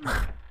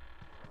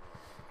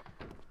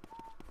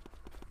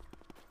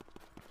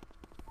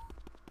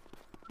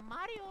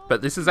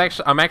 But this is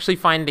actually... I'm actually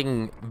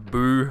finding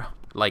boo,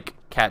 like,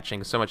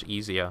 catching so much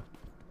easier.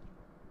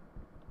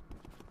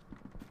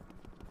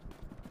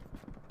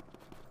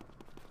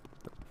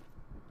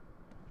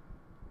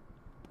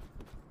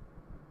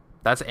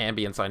 That's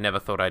ambience I never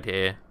thought I'd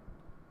hear.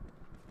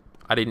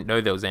 I didn't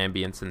know there was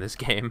ambience in this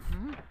game.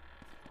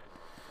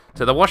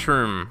 To the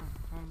washroom.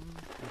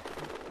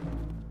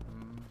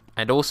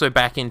 And also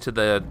back into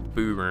the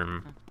boo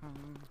room.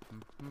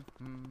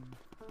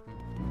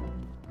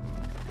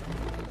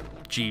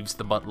 Jeeves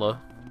the butler.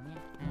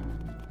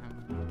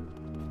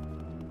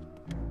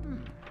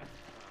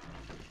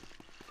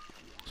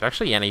 Is there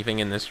actually anything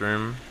in this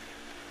room?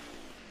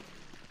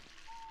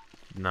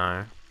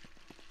 No.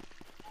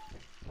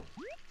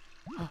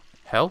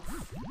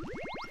 Health?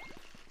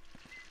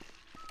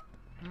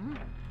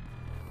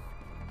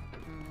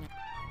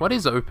 What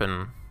is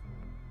open?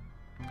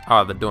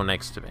 Oh, the door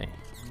next to me.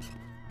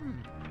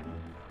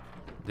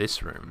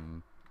 This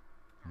room.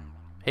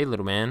 Hey,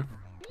 little man.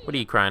 What are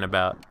you crying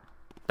about?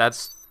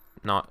 That's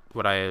not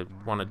what I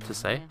wanted to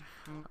say.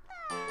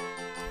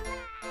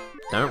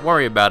 Don't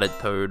worry about it,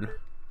 Toad.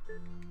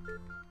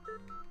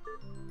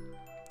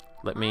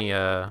 Let me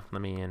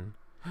in.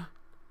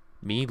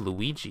 Me,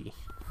 Luigi.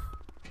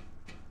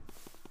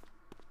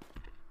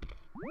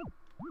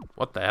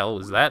 What the hell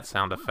was that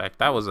sound effect?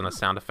 That wasn't a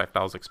sound effect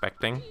I was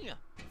expecting.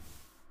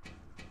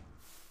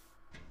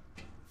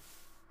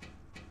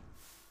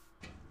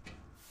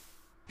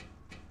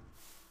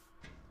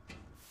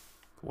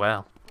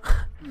 Well.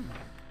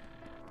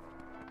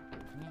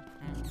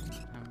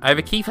 I have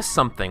a key for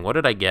something. What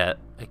did I get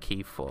a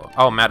key for?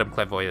 Oh, Madame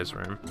Clairvoyant's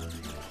room.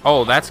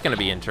 Oh, that's gonna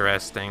be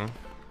interesting.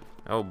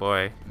 Oh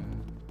boy.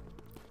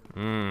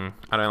 I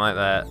don't like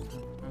that.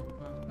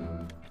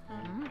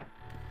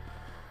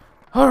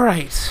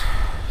 Alright.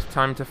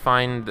 Time to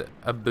find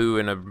a boo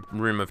in a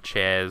room of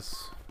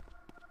chairs.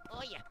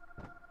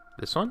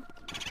 This one?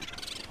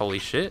 Holy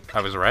shit,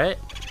 I was right.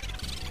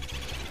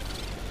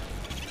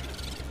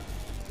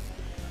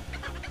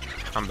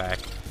 I'm back.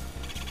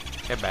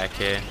 Get back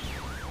here.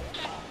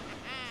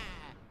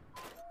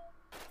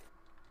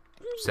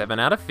 7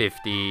 out of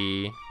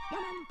 50.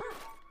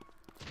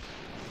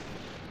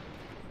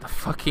 The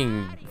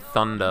fucking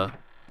thunder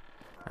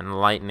and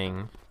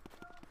lightning.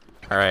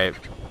 Alright.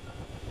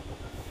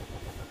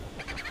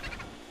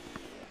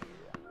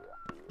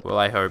 Well,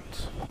 I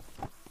hoped.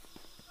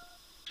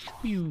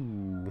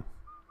 Phew.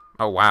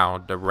 Oh wow,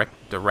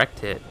 direct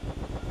hit.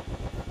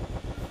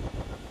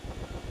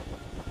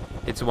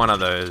 It's one of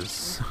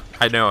those.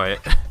 I know it.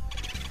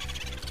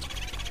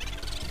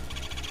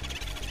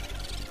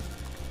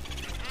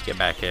 Get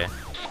back here.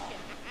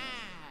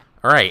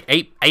 Alright,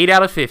 8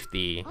 out of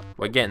 50.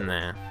 We're getting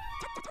there.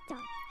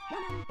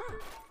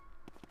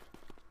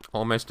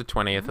 Almost a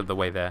 20th of the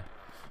way there.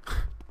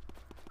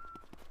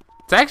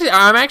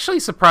 I'm actually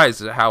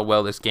surprised at how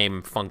well this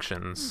game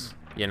functions,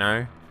 you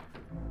know?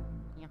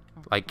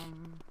 Like,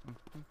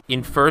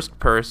 in first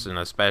person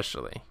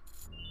especially.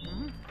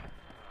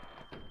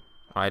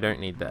 I don't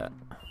need that.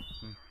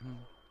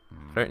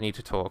 I don't need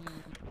to talk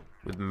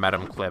with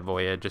Madame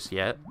Clairvoyant just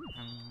yet.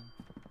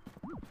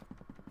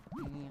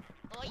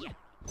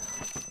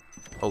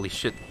 Holy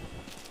shit.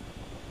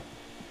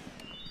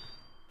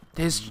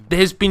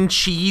 There's been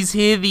cheese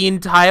here the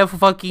entire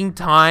fucking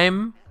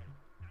time?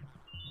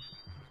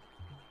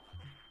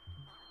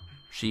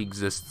 She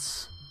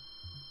exists.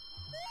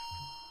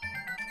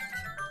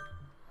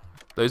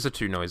 Those are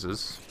two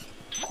noises.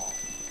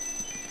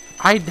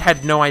 I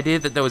had no idea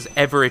that there was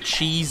ever a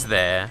cheese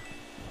there.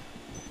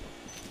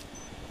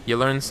 You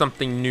learn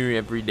something new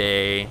every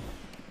day.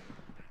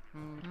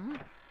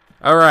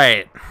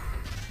 Alright.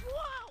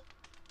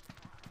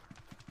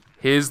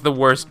 Here's the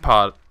worst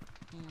part.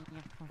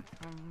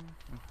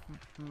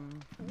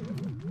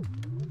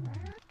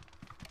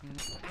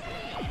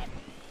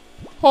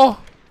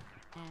 Oh!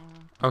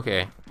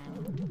 Okay.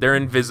 They're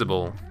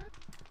invisible.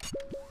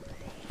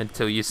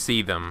 Until you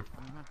see them.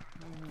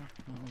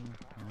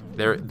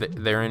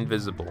 They're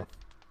invisible.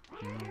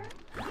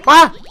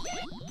 Ah!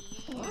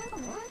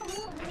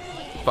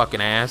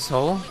 Fucking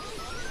asshole.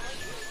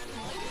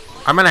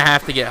 I'm gonna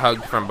have to get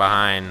hugged from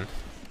behind.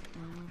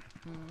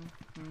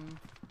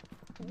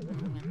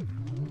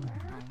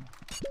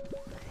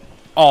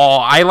 Oh,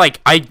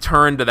 I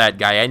turned to that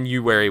guy. I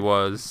knew where he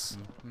was.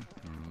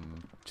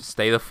 Just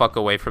stay the fuck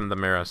away from the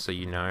mirror so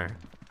you know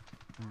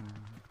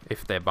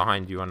if they're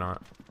behind you or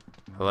not.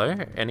 Hello?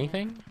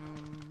 Anything?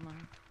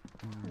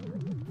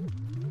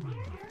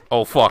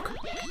 Oh, fuck.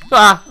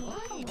 Ah!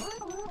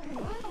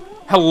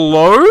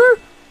 Hello?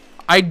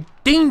 I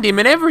dinged him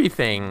and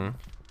everything.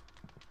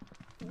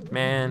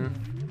 Man.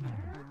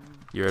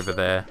 You're over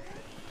there.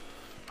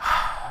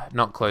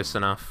 Not close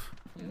enough.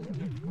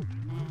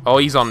 Oh,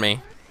 he's on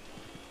me.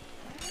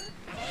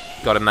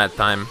 Got him that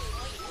time.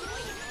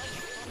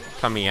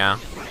 Come here.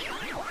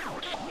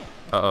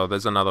 Uh-oh,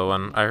 there's another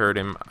one. I heard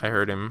him. I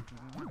heard him.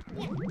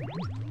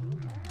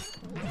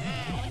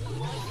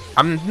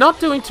 I'm not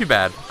doing too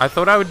bad. I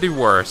thought I would do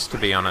worse, to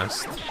be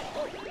honest.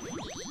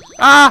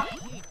 Ah!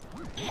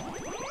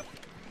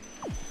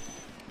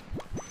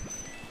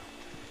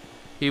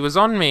 He was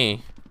on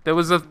me. There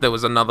was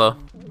another.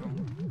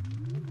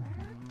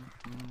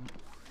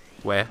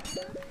 Where?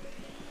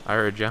 I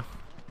heard ya.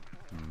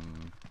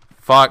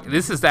 Fuck,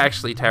 this is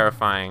actually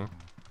terrifying.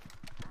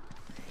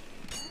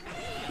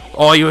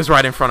 Oh, he was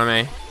right in front of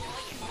me.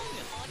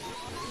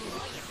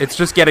 It's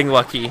just getting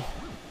lucky.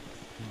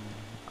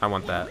 I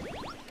want that.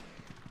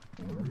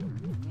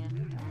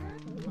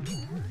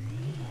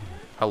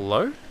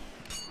 Hello?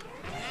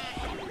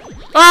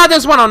 Ah,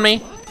 there's one on me!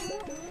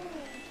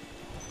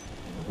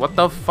 What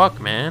the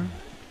fuck, man?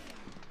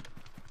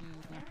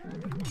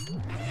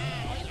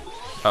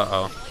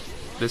 Uh-oh.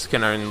 This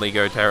can only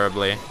go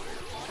terribly.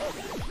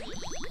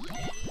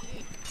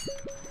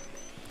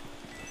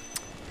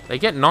 They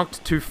get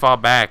knocked too far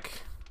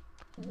back.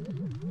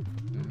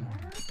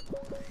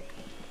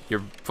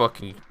 You're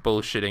fucking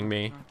bullshitting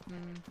me.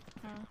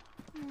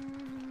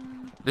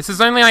 This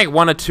is only like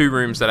 1 or 2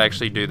 rooms that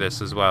actually do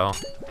this as well.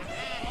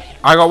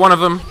 I got one of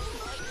them.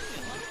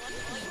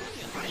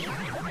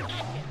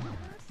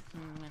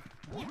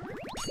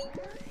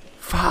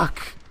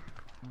 Fuck.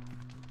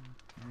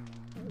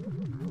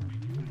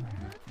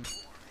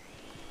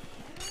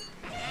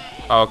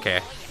 Okay.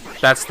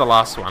 That's the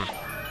last one.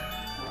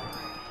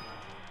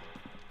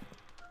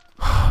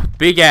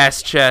 Big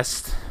ass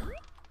chest.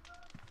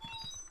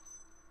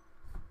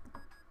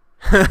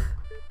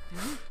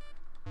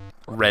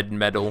 Red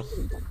medal.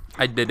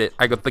 I did it.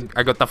 I got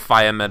the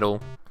fire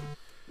medal.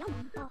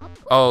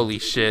 Holy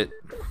shit.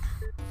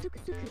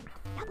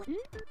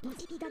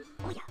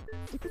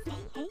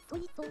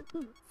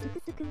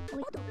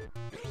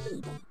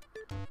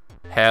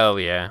 Hell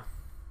yeah.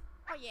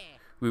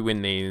 We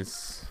win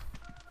these.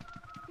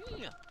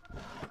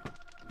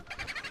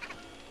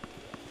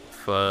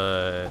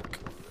 Fuck.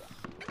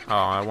 Oh,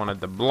 I wanted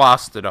to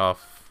blast it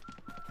off.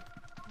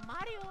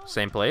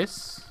 Same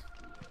place?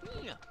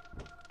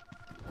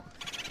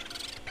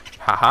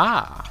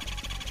 Haha.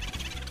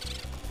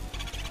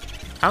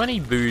 How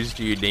many boos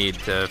do you need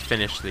to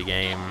finish the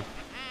game?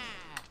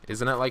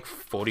 Isn't it like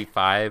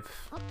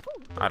 45?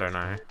 I don't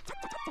know.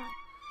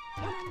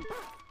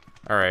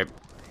 Alright.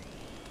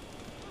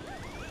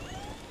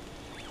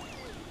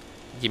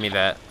 Give me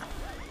that.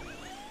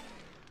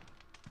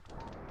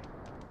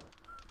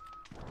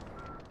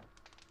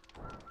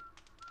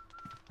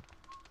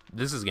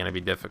 This is gonna be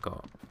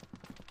difficult.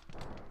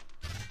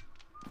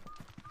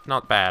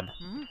 Not bad.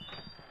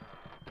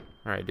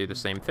 Alright, do the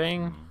same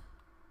thing.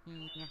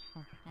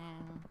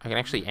 I can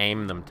actually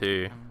aim them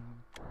too.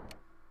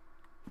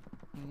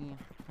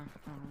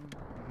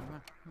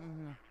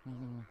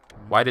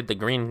 Why did the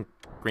green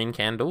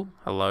candle?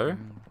 Hello?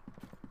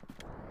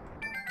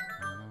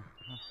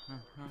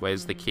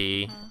 Where's the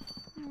key?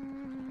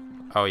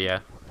 Oh yeah.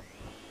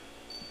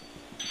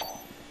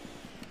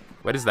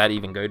 Where does that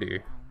even go to?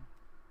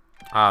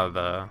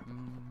 Ah,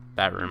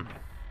 that room.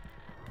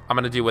 I'm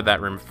gonna deal with that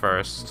room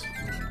first.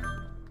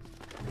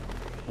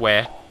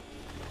 Where?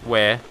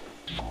 Where?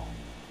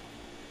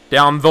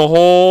 Down the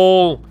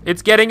hole!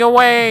 It's getting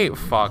away!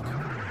 Fuck.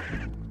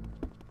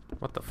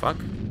 What the fuck?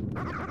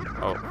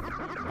 Oh.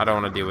 I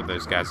don't want to deal with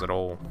those guys at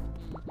all.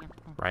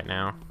 Right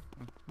now.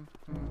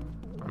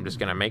 I'm just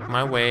gonna make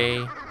my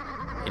way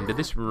into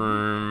this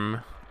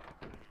room.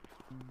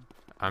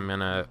 I'm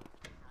gonna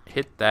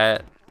hit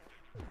that.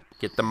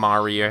 Get the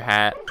Mario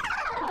hat.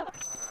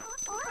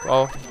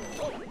 Oh.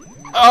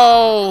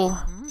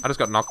 Oh! I just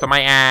got knocked on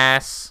my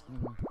ass.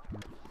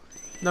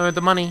 No,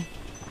 the money.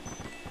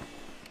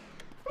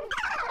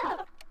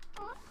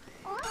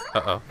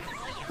 Uh-oh.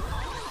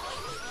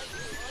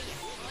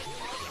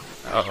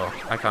 Uh-oh.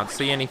 I can't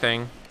see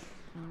anything.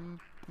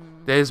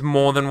 There's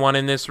more than one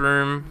in this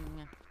room.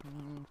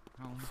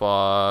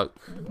 Fuck.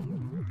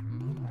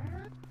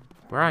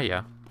 Where are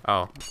you?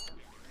 Oh.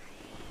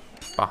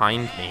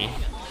 Behind me.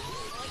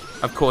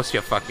 Of course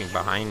you're fucking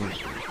behind me.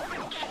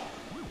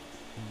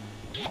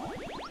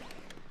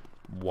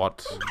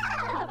 What?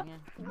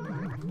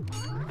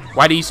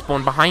 Why do you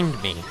spawn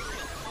behind me?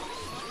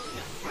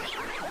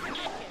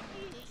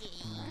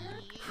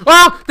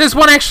 Oh! There's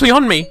one actually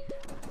on me!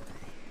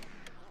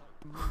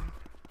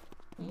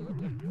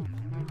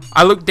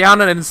 I looked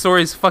down at it and saw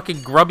his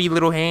fucking grubby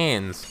little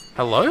hands.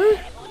 Hello?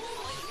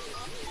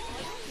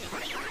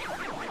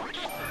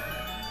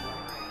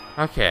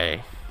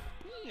 Okay.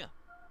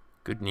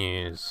 Good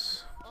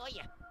news.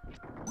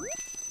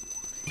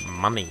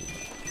 Money.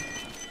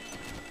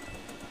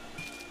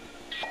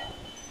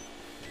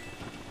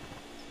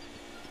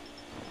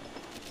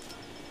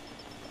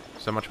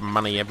 So much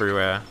money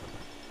everywhere.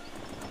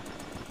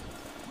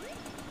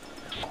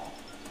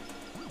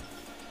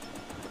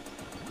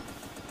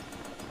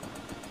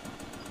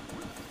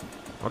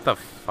 What the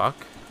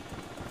fuck?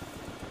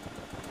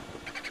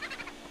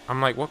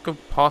 I'm like, what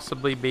could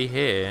possibly be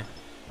here?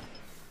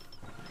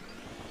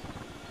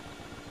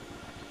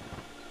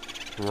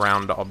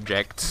 Round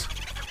object.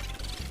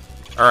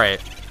 Alright.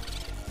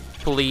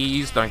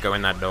 Please don't go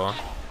in that door.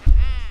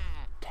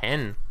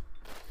 10.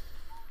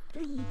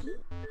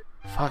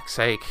 Fuck's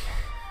sake.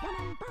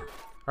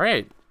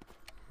 Alright.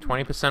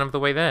 20% of the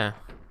way there.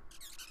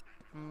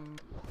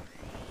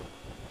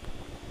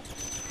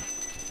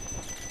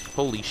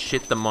 Holy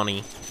shit, the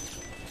money.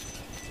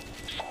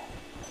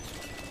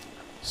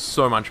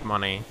 So much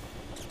money.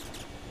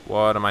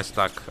 What am I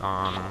stuck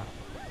on?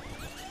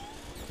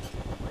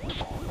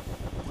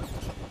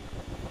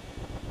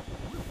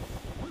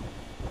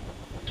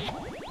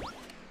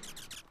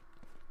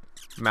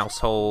 Mouse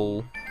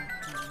hole.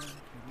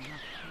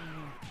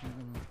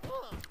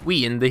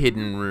 We in the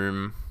hidden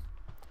room.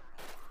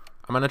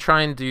 I'm gonna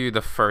try and do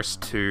the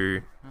first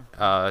two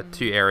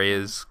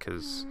areas,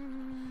 cause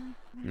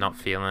not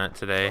feeling it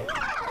today.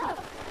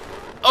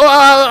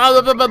 Oh!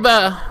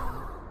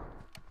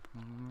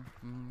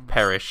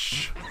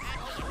 Perish.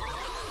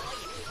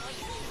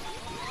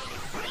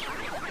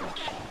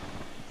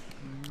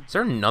 Is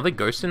there another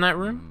ghost in that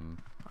room?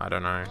 I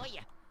don't know.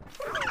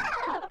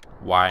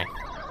 Why?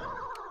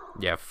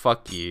 Yeah,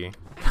 fuck you.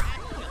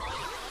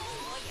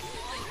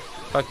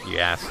 Fuck you,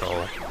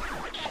 asshole.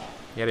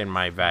 Get in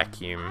my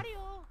vacuum.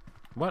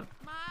 What?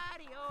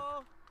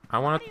 I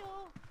wanna...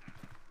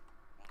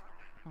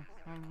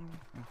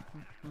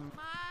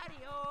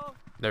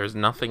 There's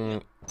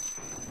nothing...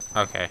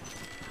 Okay.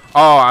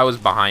 Oh, I was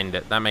behind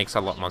it. That makes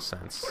a lot more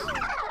sense.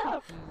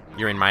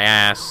 You're in my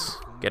ass.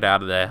 Get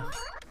out of there.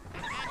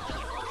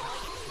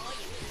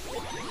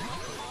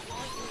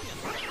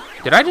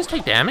 Did I just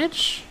take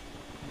damage?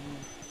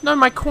 No,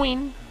 my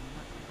coin.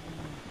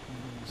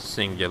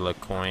 Singular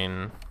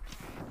coin.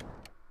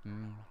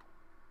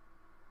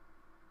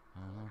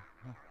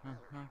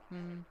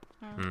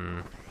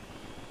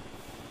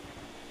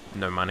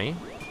 No money.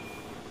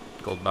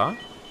 Gold bar.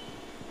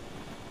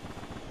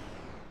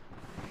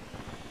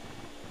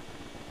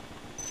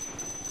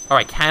 Oh,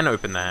 I can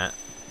open that.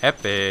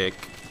 Epic.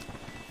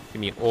 Give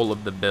me all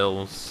of the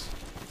bills.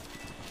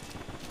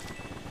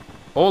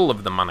 All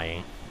of the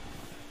money.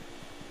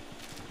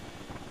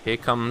 Here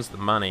comes the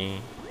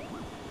money.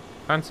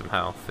 Find some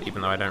health,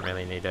 even though I don't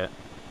really need it.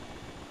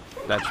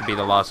 That should be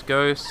the last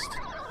ghost.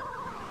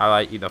 I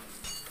light you the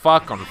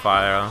fuck on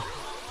fire.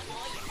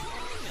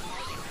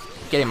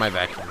 Get in my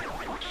vacuum.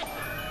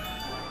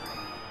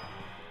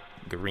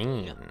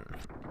 Green.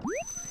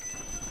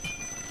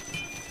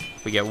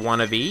 We get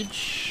one of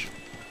each.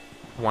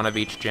 One of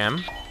each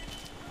gem.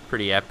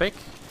 Pretty epic.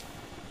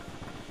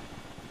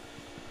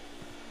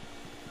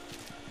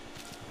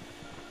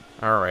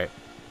 Alright.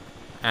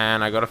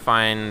 And I gotta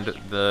find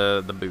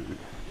the boo.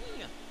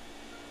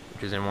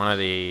 Which is in one of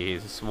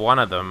these. One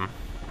of them.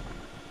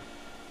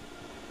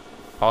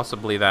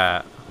 Possibly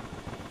that.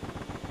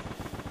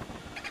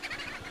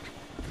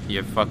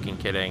 You're fucking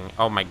kidding.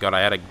 Oh my god,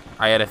 I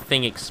had a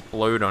thing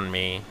explode on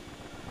me.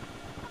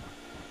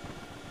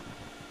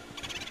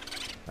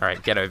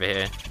 Alright, get over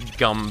here.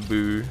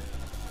 Gumboo.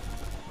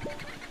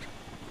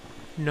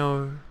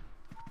 No.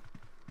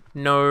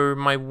 No,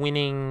 my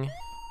winning.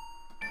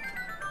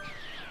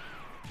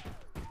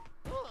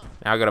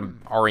 Now I gotta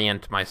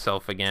orient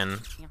myself again.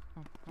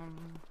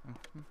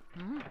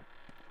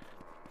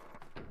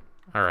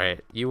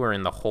 Alright, you were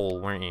in the hole,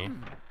 weren't you?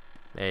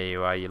 There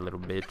you are, you little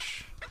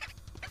bitch.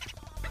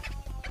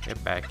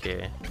 Get back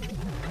here.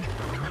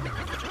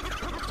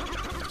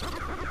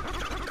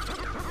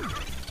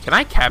 Can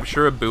I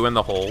capture a boo in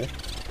the hole?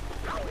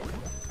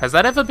 Has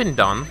that ever been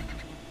done?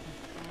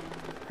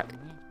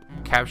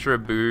 Capture a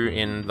boo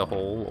in the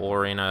hole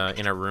or in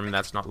a room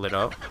that's not lit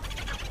up?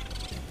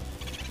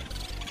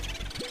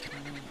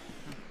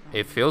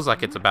 It feels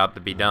like it's about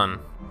to be done.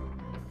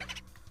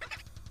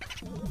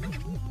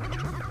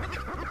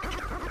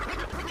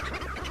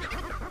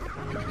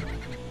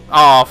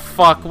 Oh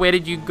fuck, where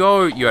did you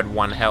go? You had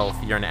 1 health,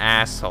 you're an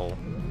asshole.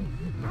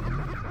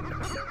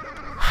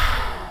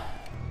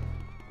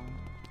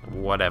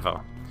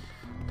 Whatever.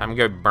 Time to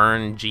go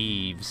burn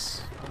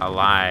Jeeves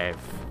alive.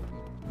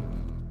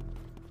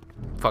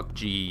 Fuck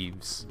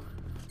Jeeves.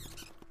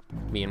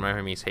 Me and my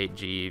homies hate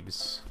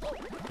Jeeves.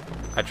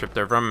 I tripped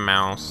over a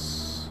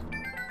mouse.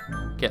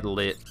 Get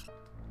lit.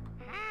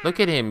 Look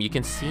at him, you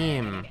can see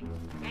him.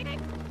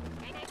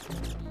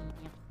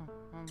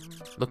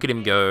 Look at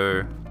him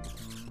go.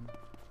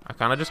 I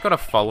kinda just gotta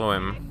follow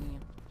him.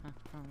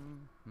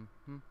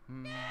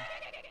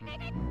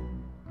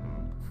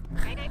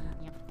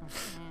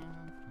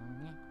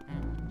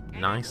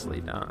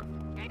 Nicely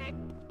done.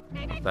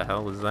 What the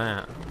hell was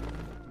that?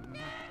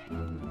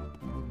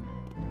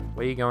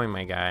 Where are you going,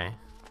 my guy?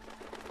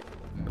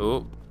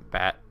 Oh,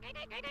 bat.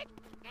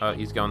 Oh,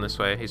 he's going this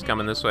way. He's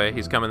coming this way.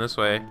 He's coming this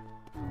way.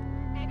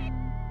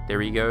 There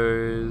he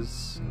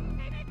goes.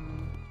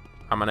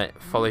 I'm gonna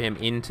follow him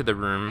into the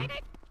room.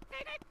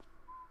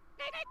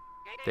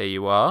 There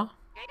you are.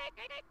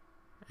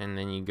 And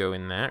then you go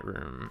in that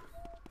room.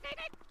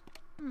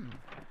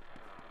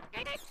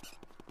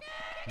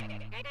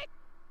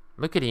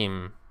 Look at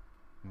him.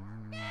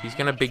 He's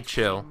gonna big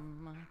chill.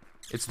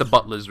 It's the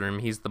butler's room.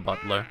 He's the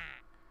butler.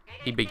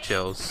 He big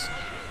chills.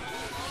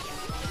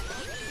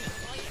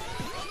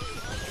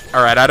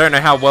 Alright, I don't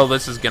know how well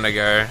this is gonna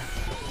go.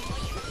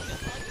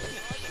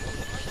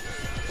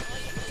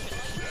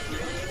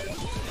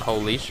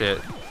 Holy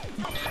shit.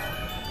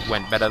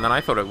 Went better than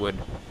I thought it would.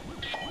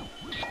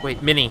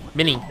 Wait, Minnie.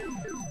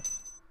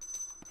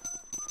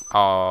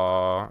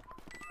 Aww.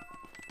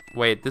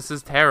 Wait, this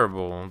is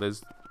terrible.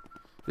 This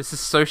is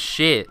so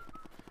shit.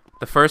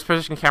 The first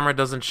person camera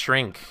doesn't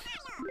shrink.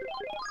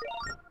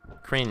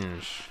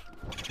 Cringe.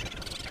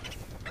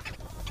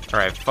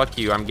 Alright, fuck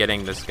you, I'm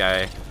getting this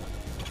guy.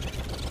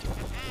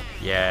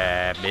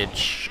 Yeah,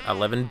 bitch.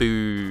 11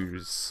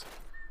 boos.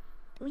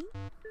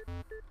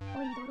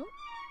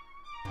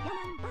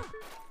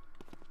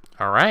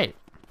 Alright.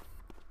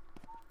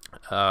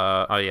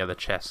 Oh yeah, the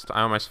chest.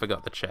 I almost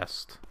forgot the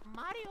chest.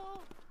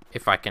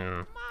 If I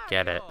can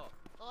get it.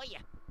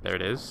 There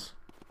it is.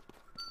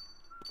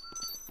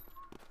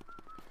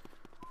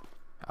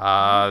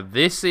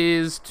 This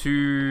is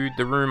to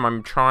the room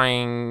I'm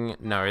trying...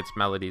 No, it's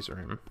Melody's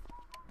room.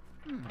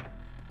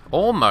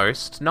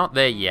 Almost. Not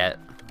there yet.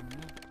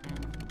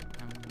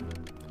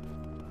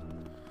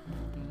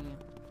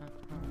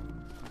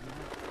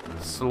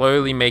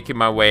 Slowly making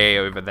my way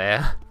over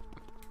there.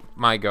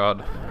 My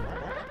god.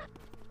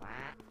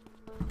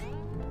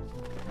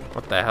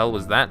 What the hell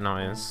was that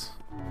noise?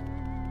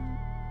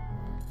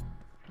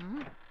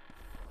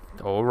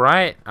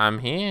 Alright, I'm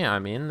here.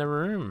 I'm in the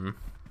room.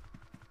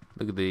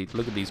 Look at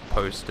these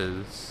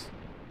posters.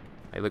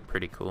 They look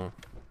pretty cool.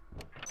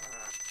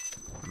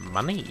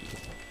 Money.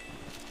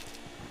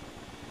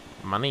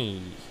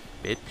 Money,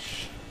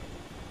 bitch.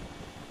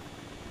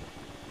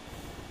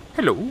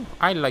 Hello,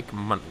 I like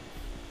money.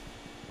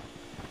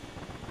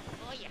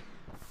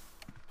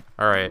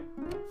 Alright.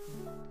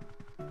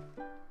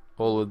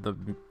 All of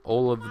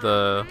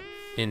the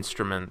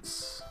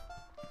instruments.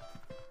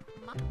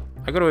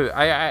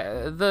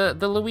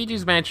 The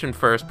Luigi's Mansion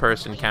first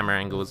person camera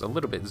angle is a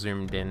little bit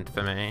zoomed in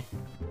for me.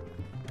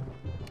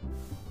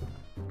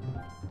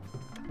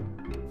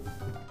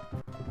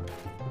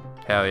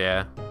 Hell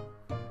yeah.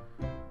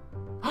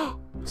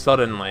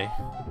 Suddenly.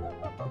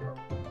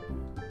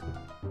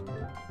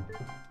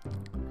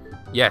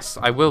 Yes,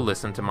 I will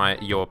listen to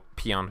your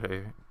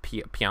piano.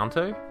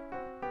 Pianto?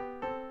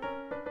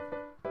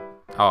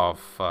 Oh,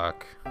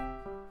 fuck.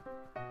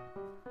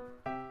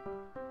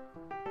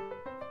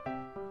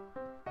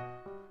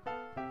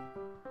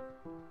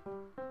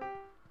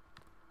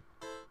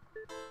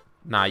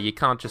 Nah, you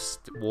can't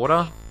just...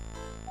 Water?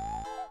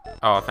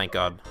 Oh, thank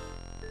God.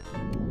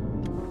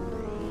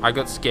 I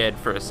got scared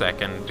for a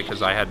second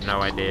because I had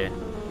no idea.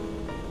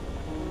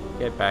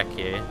 Get back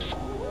here.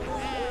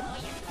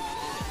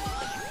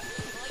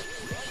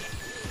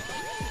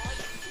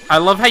 I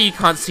love how you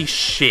can't see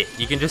shit.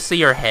 You can just see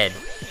your head.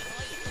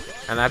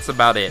 And that's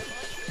about it.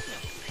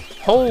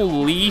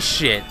 Holy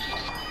shit.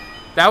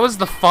 That was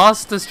the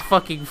fastest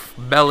fucking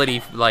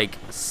melody, like,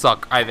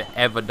 suck I've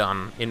ever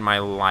done in my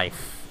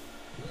life.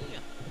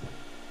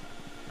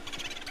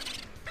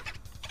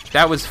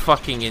 That was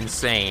fucking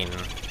insane.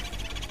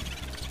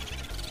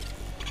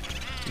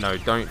 No,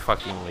 don't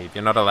fucking leave.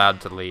 You're not allowed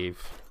to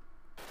leave.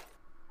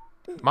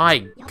 My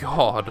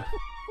god.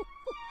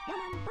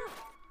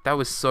 That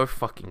was so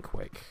fucking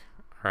quick.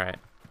 Alright.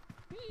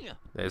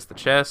 There's the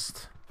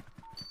chest.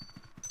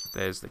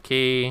 There's the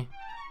key.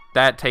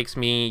 That takes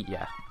me,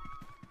 yeah.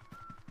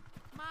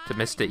 To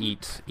Mr.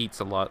 Eat. Eats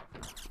a lot.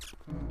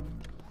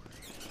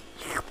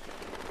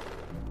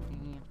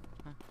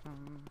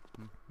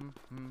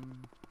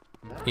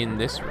 In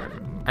this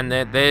room. And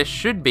there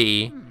should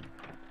be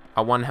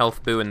a 1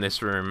 health boo in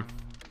this room.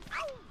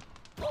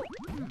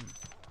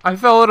 I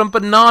fell on a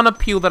banana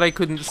peel that I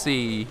couldn't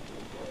see.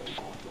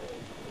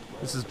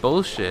 This is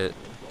bullshit.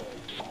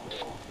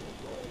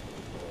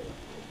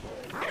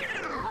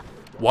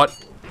 What?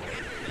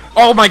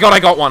 Oh my god, I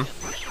got one!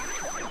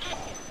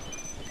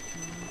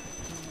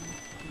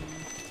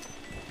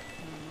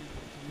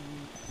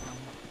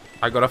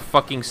 I got a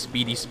fucking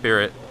speedy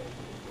spirit.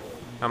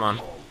 Come on.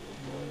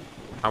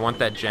 I want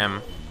that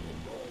gem.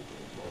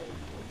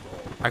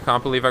 I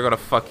can't believe I got a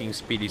fucking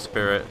speedy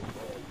spirit.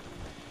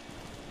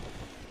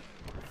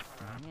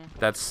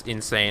 That's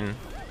insane.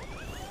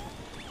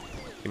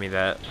 Give me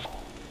that.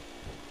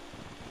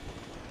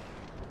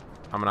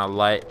 I'm gonna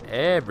light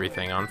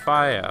everything on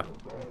fire.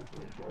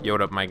 Yo,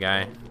 what up, my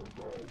guy?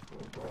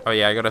 Oh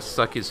yeah, I gotta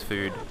suck his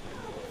food.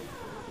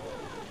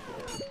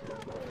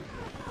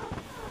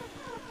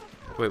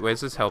 Wait,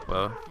 where's his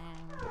helper?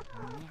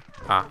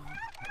 Ah.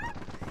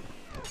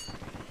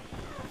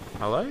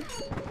 Hello?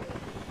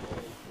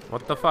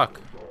 What the fuck?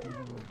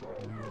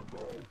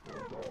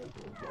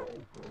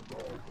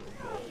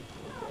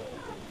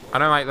 I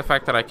don't like the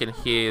fact that I can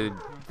hear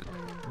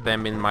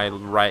them in my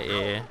right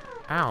ear.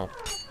 Ow.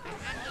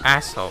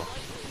 Asshole.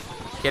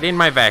 Get in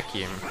my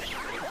vacuum.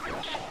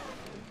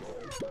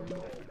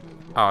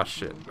 Oh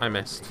shit, I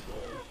missed.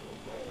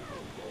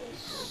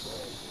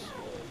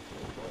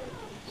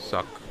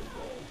 Suck.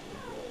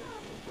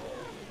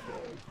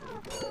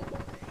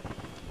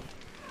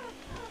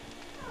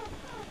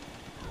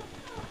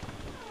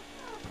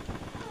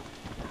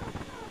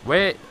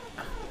 Wait.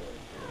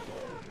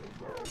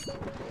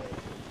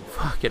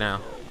 Fucking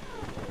hell.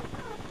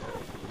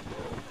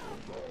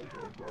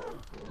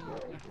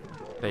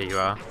 There you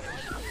are.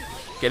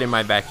 Get in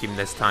my vacuum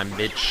this time,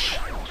 bitch.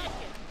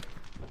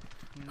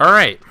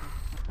 Alright.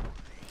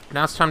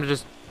 Now it's time to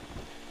just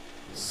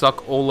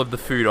suck all of the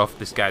food off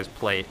this guy's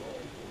plate.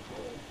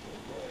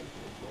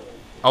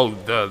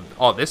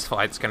 Oh, this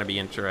fight's gonna be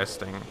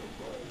interesting.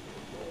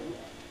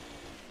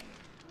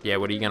 Yeah,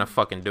 what are you gonna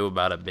fucking do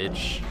about it,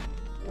 bitch?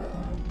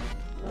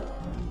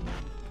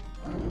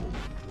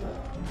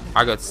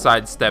 I got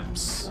side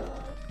steps.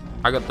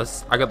 I got the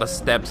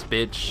steps,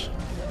 bitch.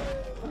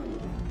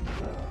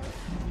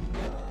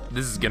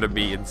 This is gonna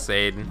be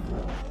insane.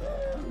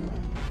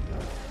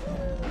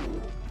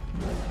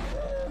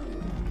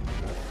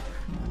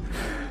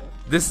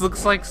 This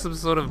looks like some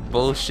sort of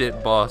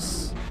bullshit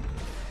boss.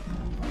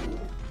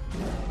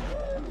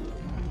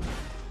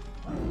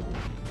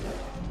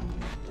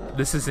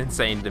 This is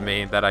insane to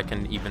me that I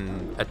can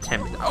even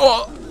attempt.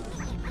 Oh!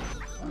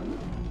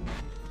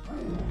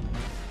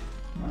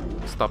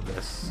 Stop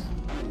this.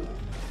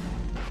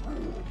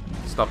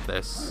 Stop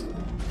this.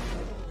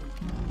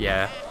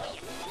 Yeah.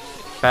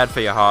 Bad for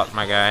your heart,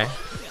 my guy.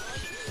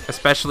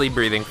 Especially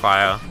breathing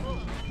fire.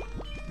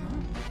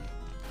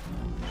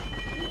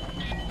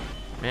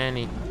 Man,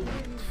 he...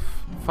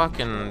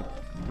 Fucking...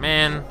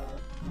 Man.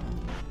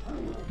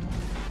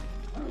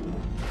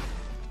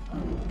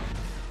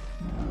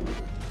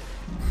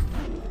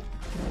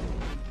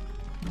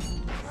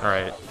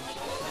 Alright.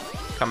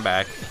 Come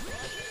back.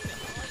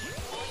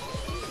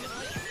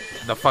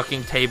 The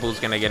fucking table's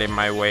gonna get in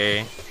my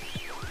way.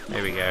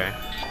 There we go.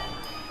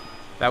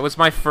 That was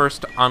my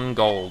first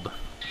ungold.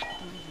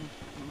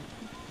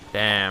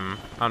 Damn.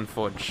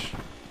 Unforge.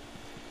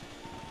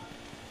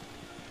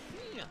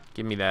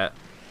 Give me that.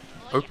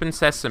 Open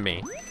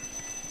sesame.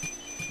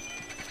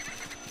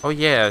 Oh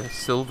yeah,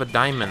 silver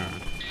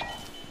diamond.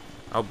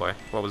 Oh boy,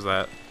 what was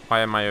that?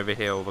 Why am I over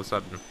here all of a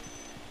sudden?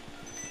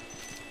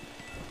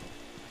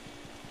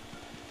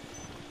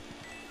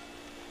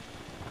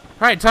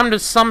 Alright, time to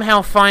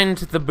somehow find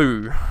the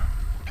boo.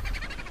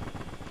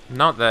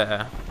 Not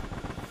there.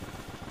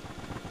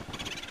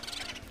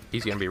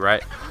 He's gonna be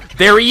right.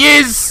 There he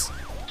is!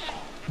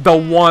 The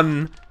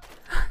one!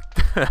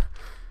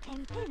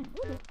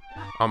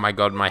 Oh my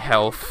god, my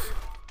health.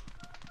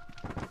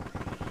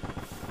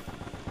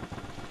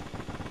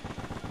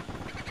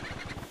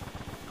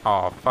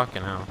 Oh,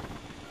 fucking hell.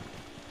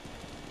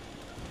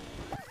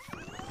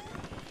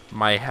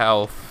 My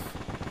health.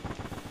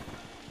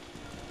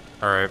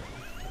 Alright.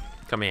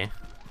 Come here.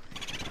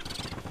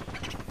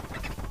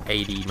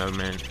 80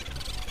 moment.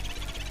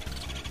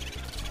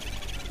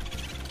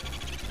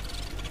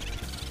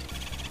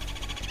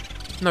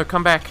 No,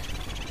 come back.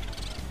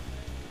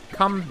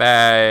 Come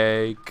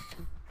back.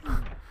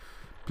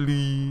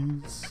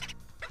 Please.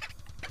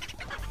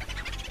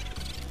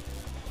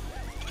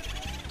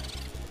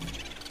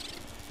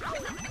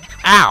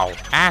 Ow!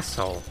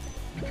 Asshole.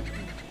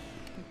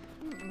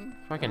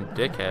 Fucking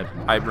dickhead.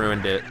 I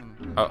ruined it.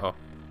 Uh-oh.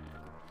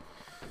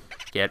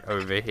 Get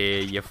over here,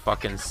 you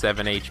fucking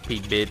 7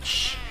 HP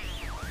bitch.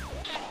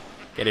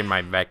 Get in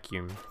my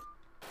vacuum.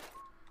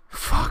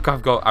 Fuck,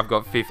 I've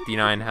got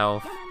 59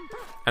 health.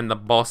 And the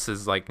boss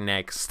is like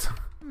next.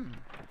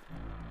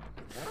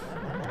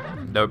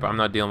 Nope, I'm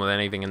not dealing with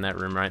anything in that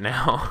room right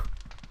now.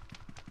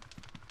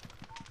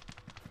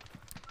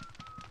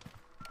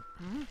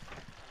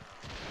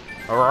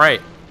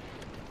 Alright.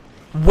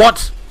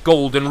 What?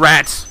 Golden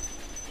rat!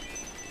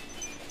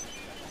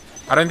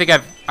 I don't think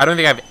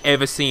I've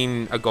ever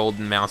seen a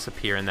golden mouse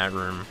appear in that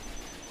room.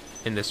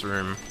 In this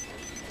room.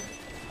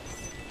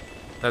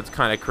 That's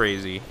kind of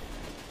crazy.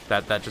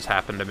 That just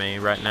happened to me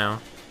right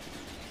now.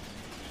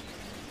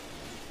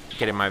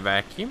 Get in my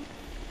vacuum.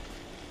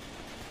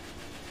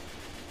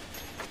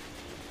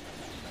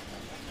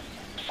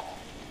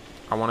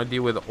 I want to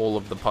deal with all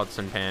of the pots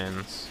and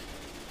pans.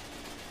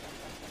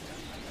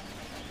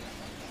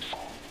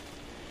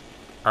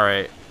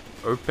 Alright.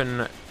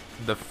 Open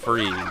the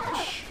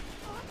fridge.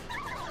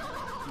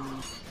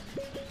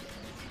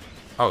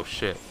 Oh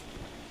shit.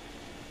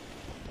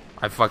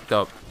 I fucked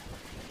up.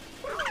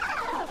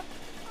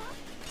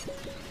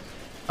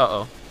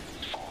 Uh-oh.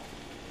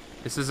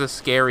 This is a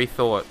scary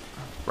thought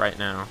right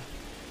now.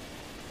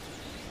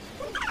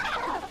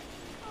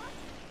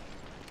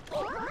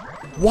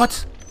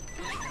 What?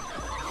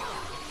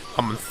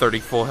 I'm on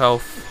 34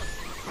 health.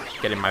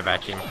 Get in my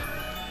vacuum.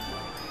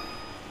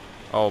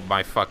 Oh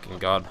my fucking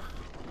god.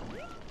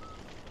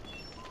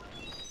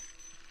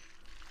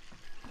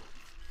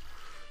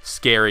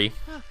 Scary.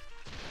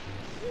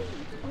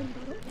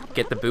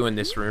 Get the boo in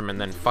this room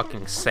and then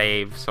fucking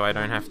save so I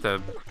don't have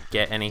to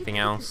get anything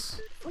else.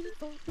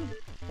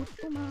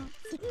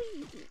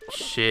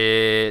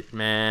 Shit,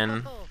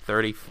 man.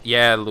 30.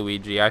 Yeah,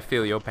 Luigi, I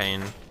feel your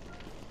pain.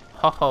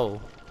 Ho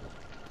ho.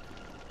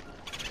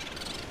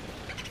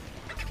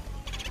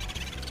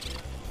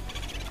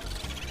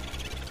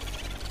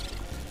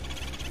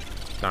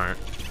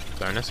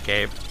 Don't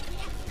escape.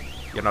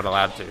 You're not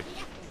allowed to.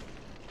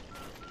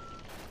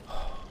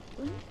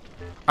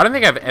 I don't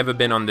think I've ever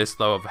been on this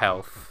low of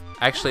health.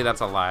 Actually, that's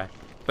a lie.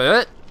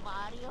 But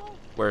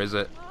where is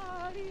it?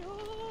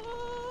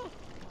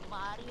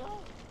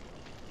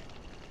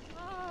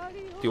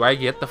 Do I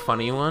get the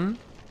funny one?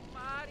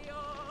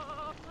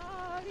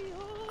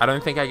 I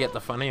don't think I get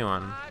the funny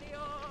one.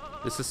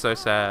 This is so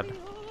sad.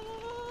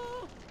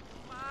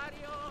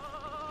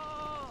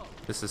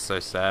 This is so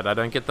sad. I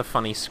don't get the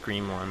funny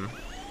scream one.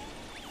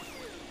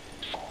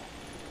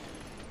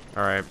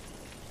 Alright.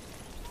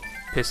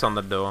 Piss on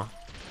the door.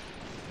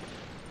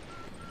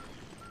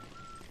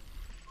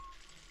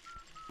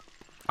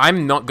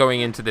 I'm not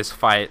going into this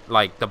fight,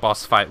 like the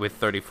boss fight, with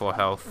 34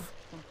 health.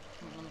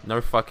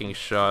 No fucking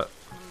shot.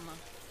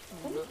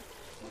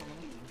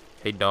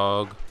 Hey,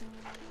 dog.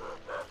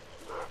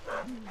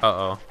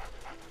 Uh-oh.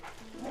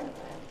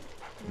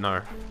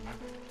 No.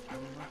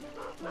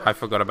 I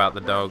forgot about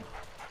the dog.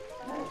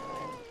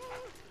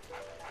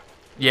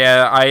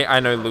 Yeah, I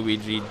know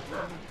Luigi.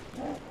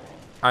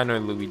 I know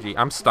Luigi.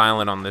 I'm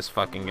styling on this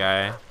fucking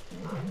guy.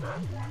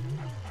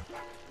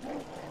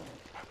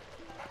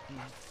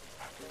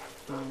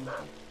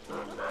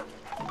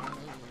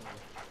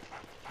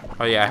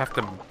 Oh yeah,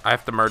 I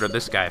have to murder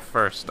this guy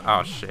first.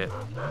 Oh shit.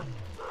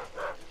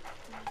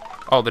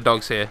 Oh, the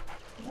dog's here.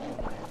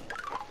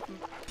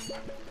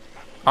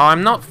 Oh,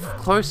 I'm not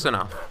close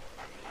enough.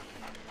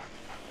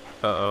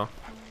 Uh-oh.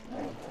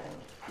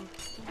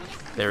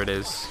 There it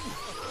is.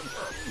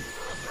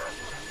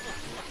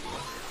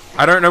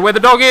 I don't know where the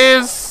dog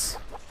is!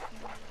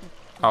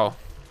 Oh.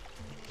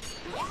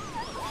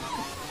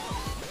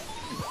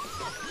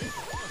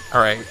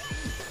 Alright.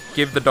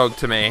 Give the dog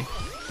to me.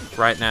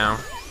 Right now.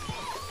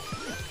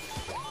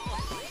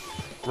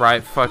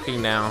 Right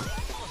fucking now.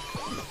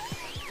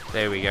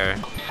 There we go.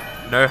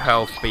 No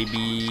health,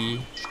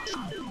 baby.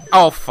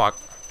 Oh, fuck.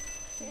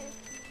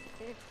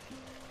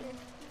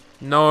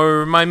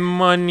 No, my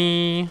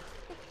money.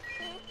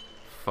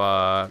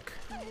 Fuck.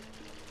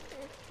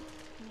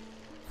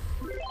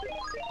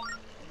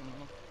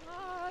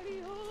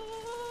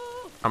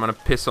 I'm gonna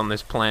piss on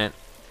this plant.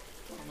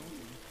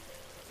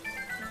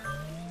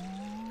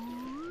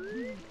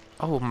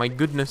 Oh my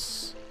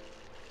goodness.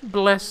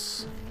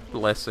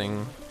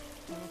 Blessing.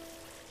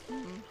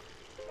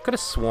 Could have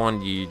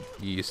sworn you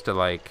used to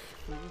like...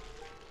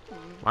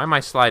 Why am I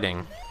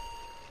sliding?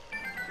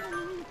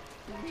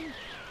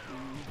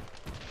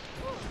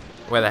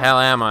 Where the hell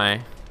am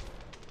I?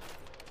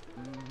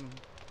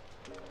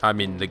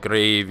 I'm in the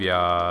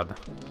graveyard.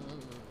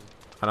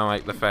 I don't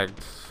like the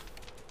fact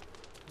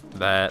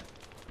that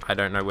I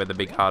don't know where the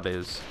big heart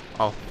is.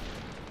 Oh.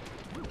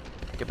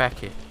 Get back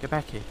here. Get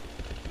back here.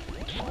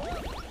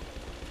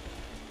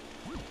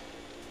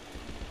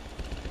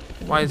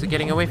 Why is it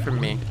getting away from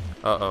me?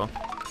 Uh-oh.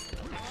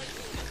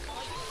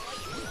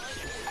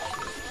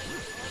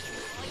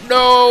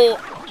 No!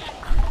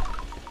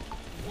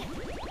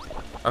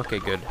 Okay,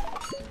 good.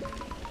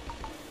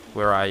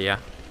 Where are ya?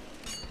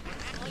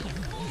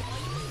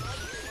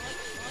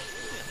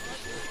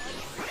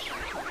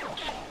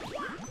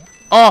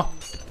 Oh!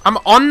 I'm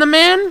on the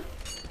man?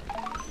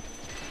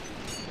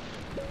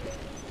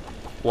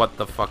 What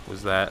the fuck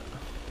was that?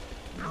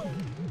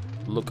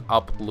 Look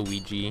up,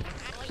 Luigi.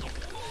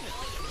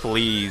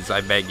 Please,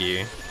 I beg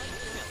you.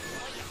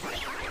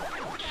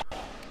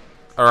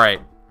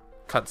 Alright.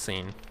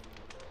 Cutscene.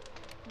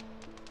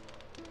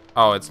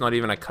 Oh, it's not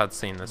even a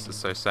cutscene. This is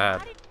so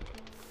sad.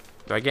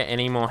 Do I get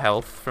any more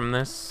health from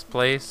this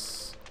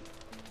place?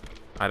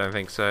 I don't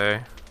think so.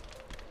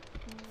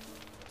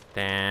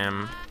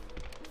 Damn.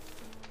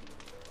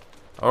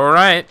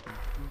 Alright.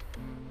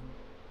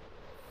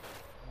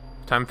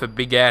 Time for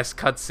big ass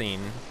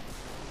cutscene.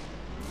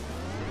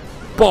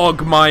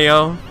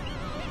 Bogmire.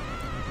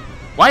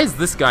 Why is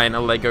this guy in a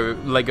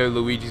Lego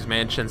Luigi's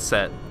Mansion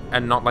set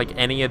and not like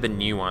any of the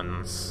new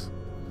ones?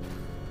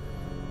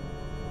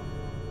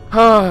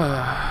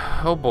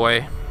 Oh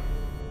boy.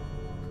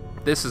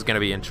 This is gonna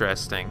be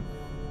interesting.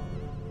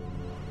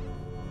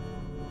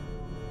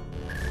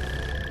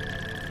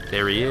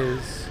 There he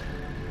is.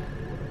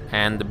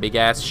 And the big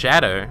ass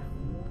shadow.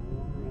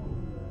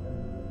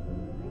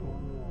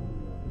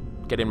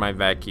 Get in my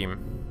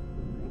vacuum.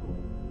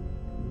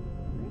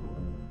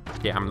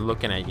 Yeah, I'm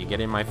looking at you. Get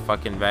in my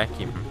fucking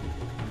vacuum.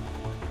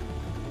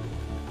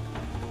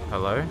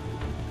 Hello?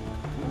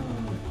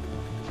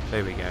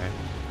 There we go.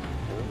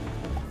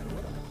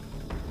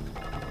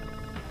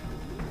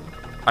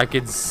 I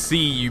could see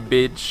you,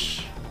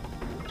 bitch.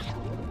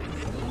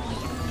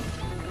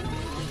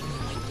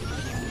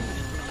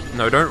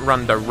 No, don't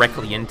run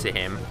directly into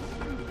him.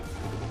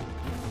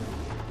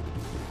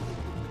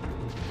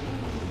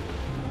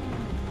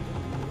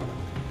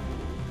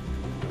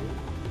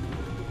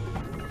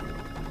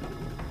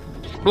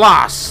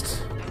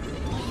 Blast!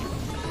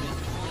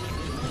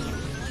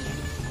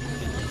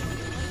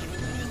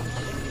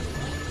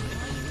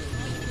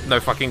 No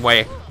fucking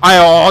way.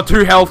 Oh,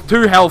 2 health,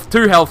 2 health,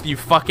 2 health, you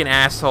fucking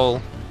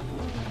asshole.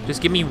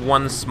 Just give me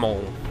 1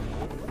 small.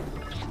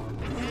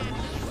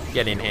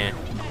 Get in here.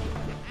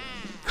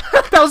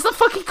 That was the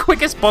fucking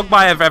quickest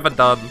Bogmire I've ever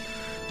done.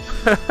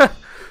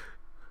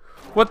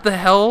 What the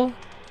hell?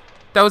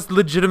 That was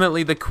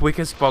legitimately the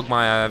quickest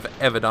Bogmire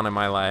I've ever done in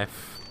my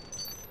life.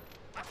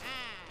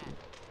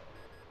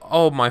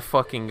 Oh my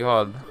fucking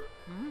god.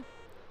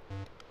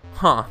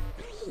 Huh.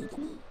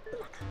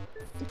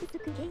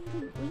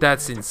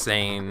 That's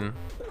insane.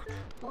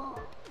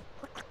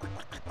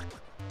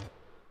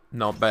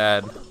 Not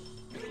bad.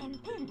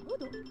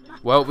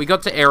 Well, we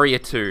got to area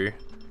 2.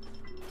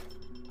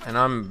 And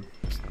I'm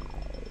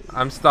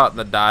starting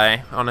to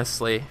die,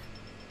 honestly.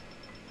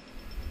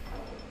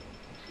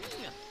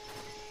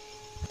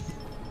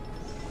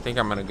 I think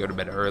I'm gonna go to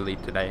bed early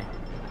today.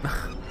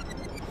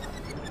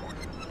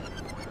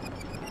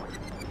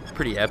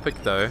 Pretty epic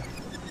though.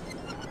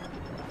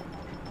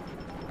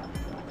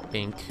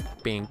 Bink,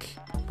 bink,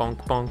 bonk,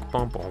 bonk,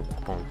 bonk, bonk,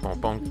 bonk,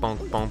 bonk, bonk, bonk,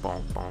 bonk,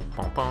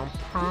 bonk,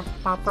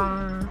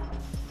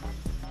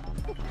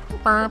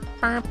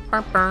 bonk,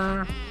 bonk,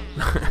 bonk.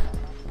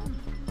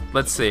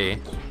 Let's see.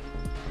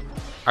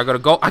 I got a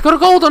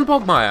gold on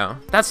Bogmire.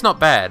 That's not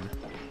bad.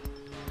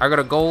 I got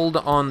a gold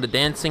on the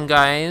dancing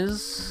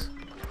guys.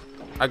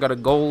 I got a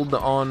gold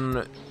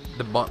on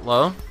the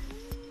butler.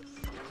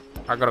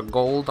 I got a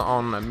gold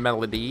on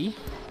Melody.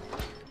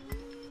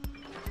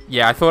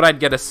 Yeah, I thought I'd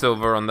get a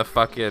silver on the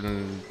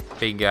fucking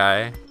big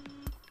guy.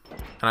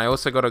 And I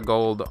also got a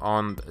gold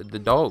on the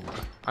dog.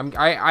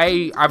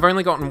 I've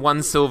only gotten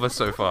 1 silver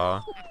so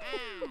far.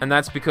 And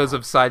that's because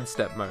of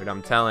sidestep mode,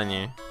 I'm telling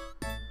you.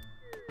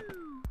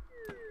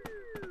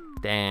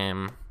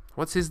 Damn.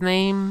 What's his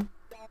name?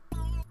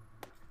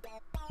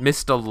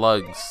 Mr.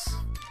 Lugs.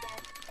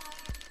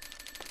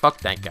 Fuck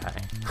that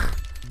guy.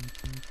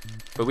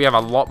 But we have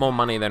a lot more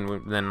money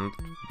than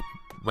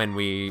when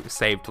we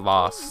saved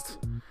last.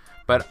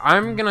 But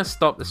I'm gonna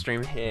stop the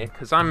stream here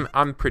because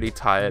I'm pretty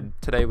tired.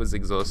 Today was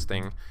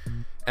exhausting,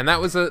 and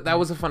that was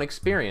a fun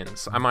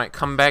experience. I might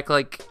come back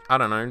like, I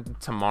don't know,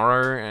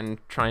 tomorrow and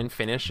try and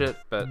finish it.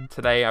 But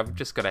today I've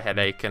just got a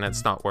headache and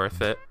it's not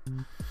worth it.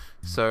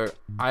 So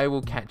I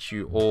will catch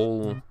you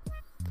all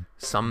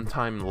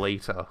sometime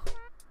later.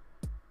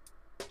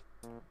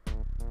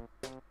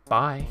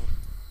 Bye.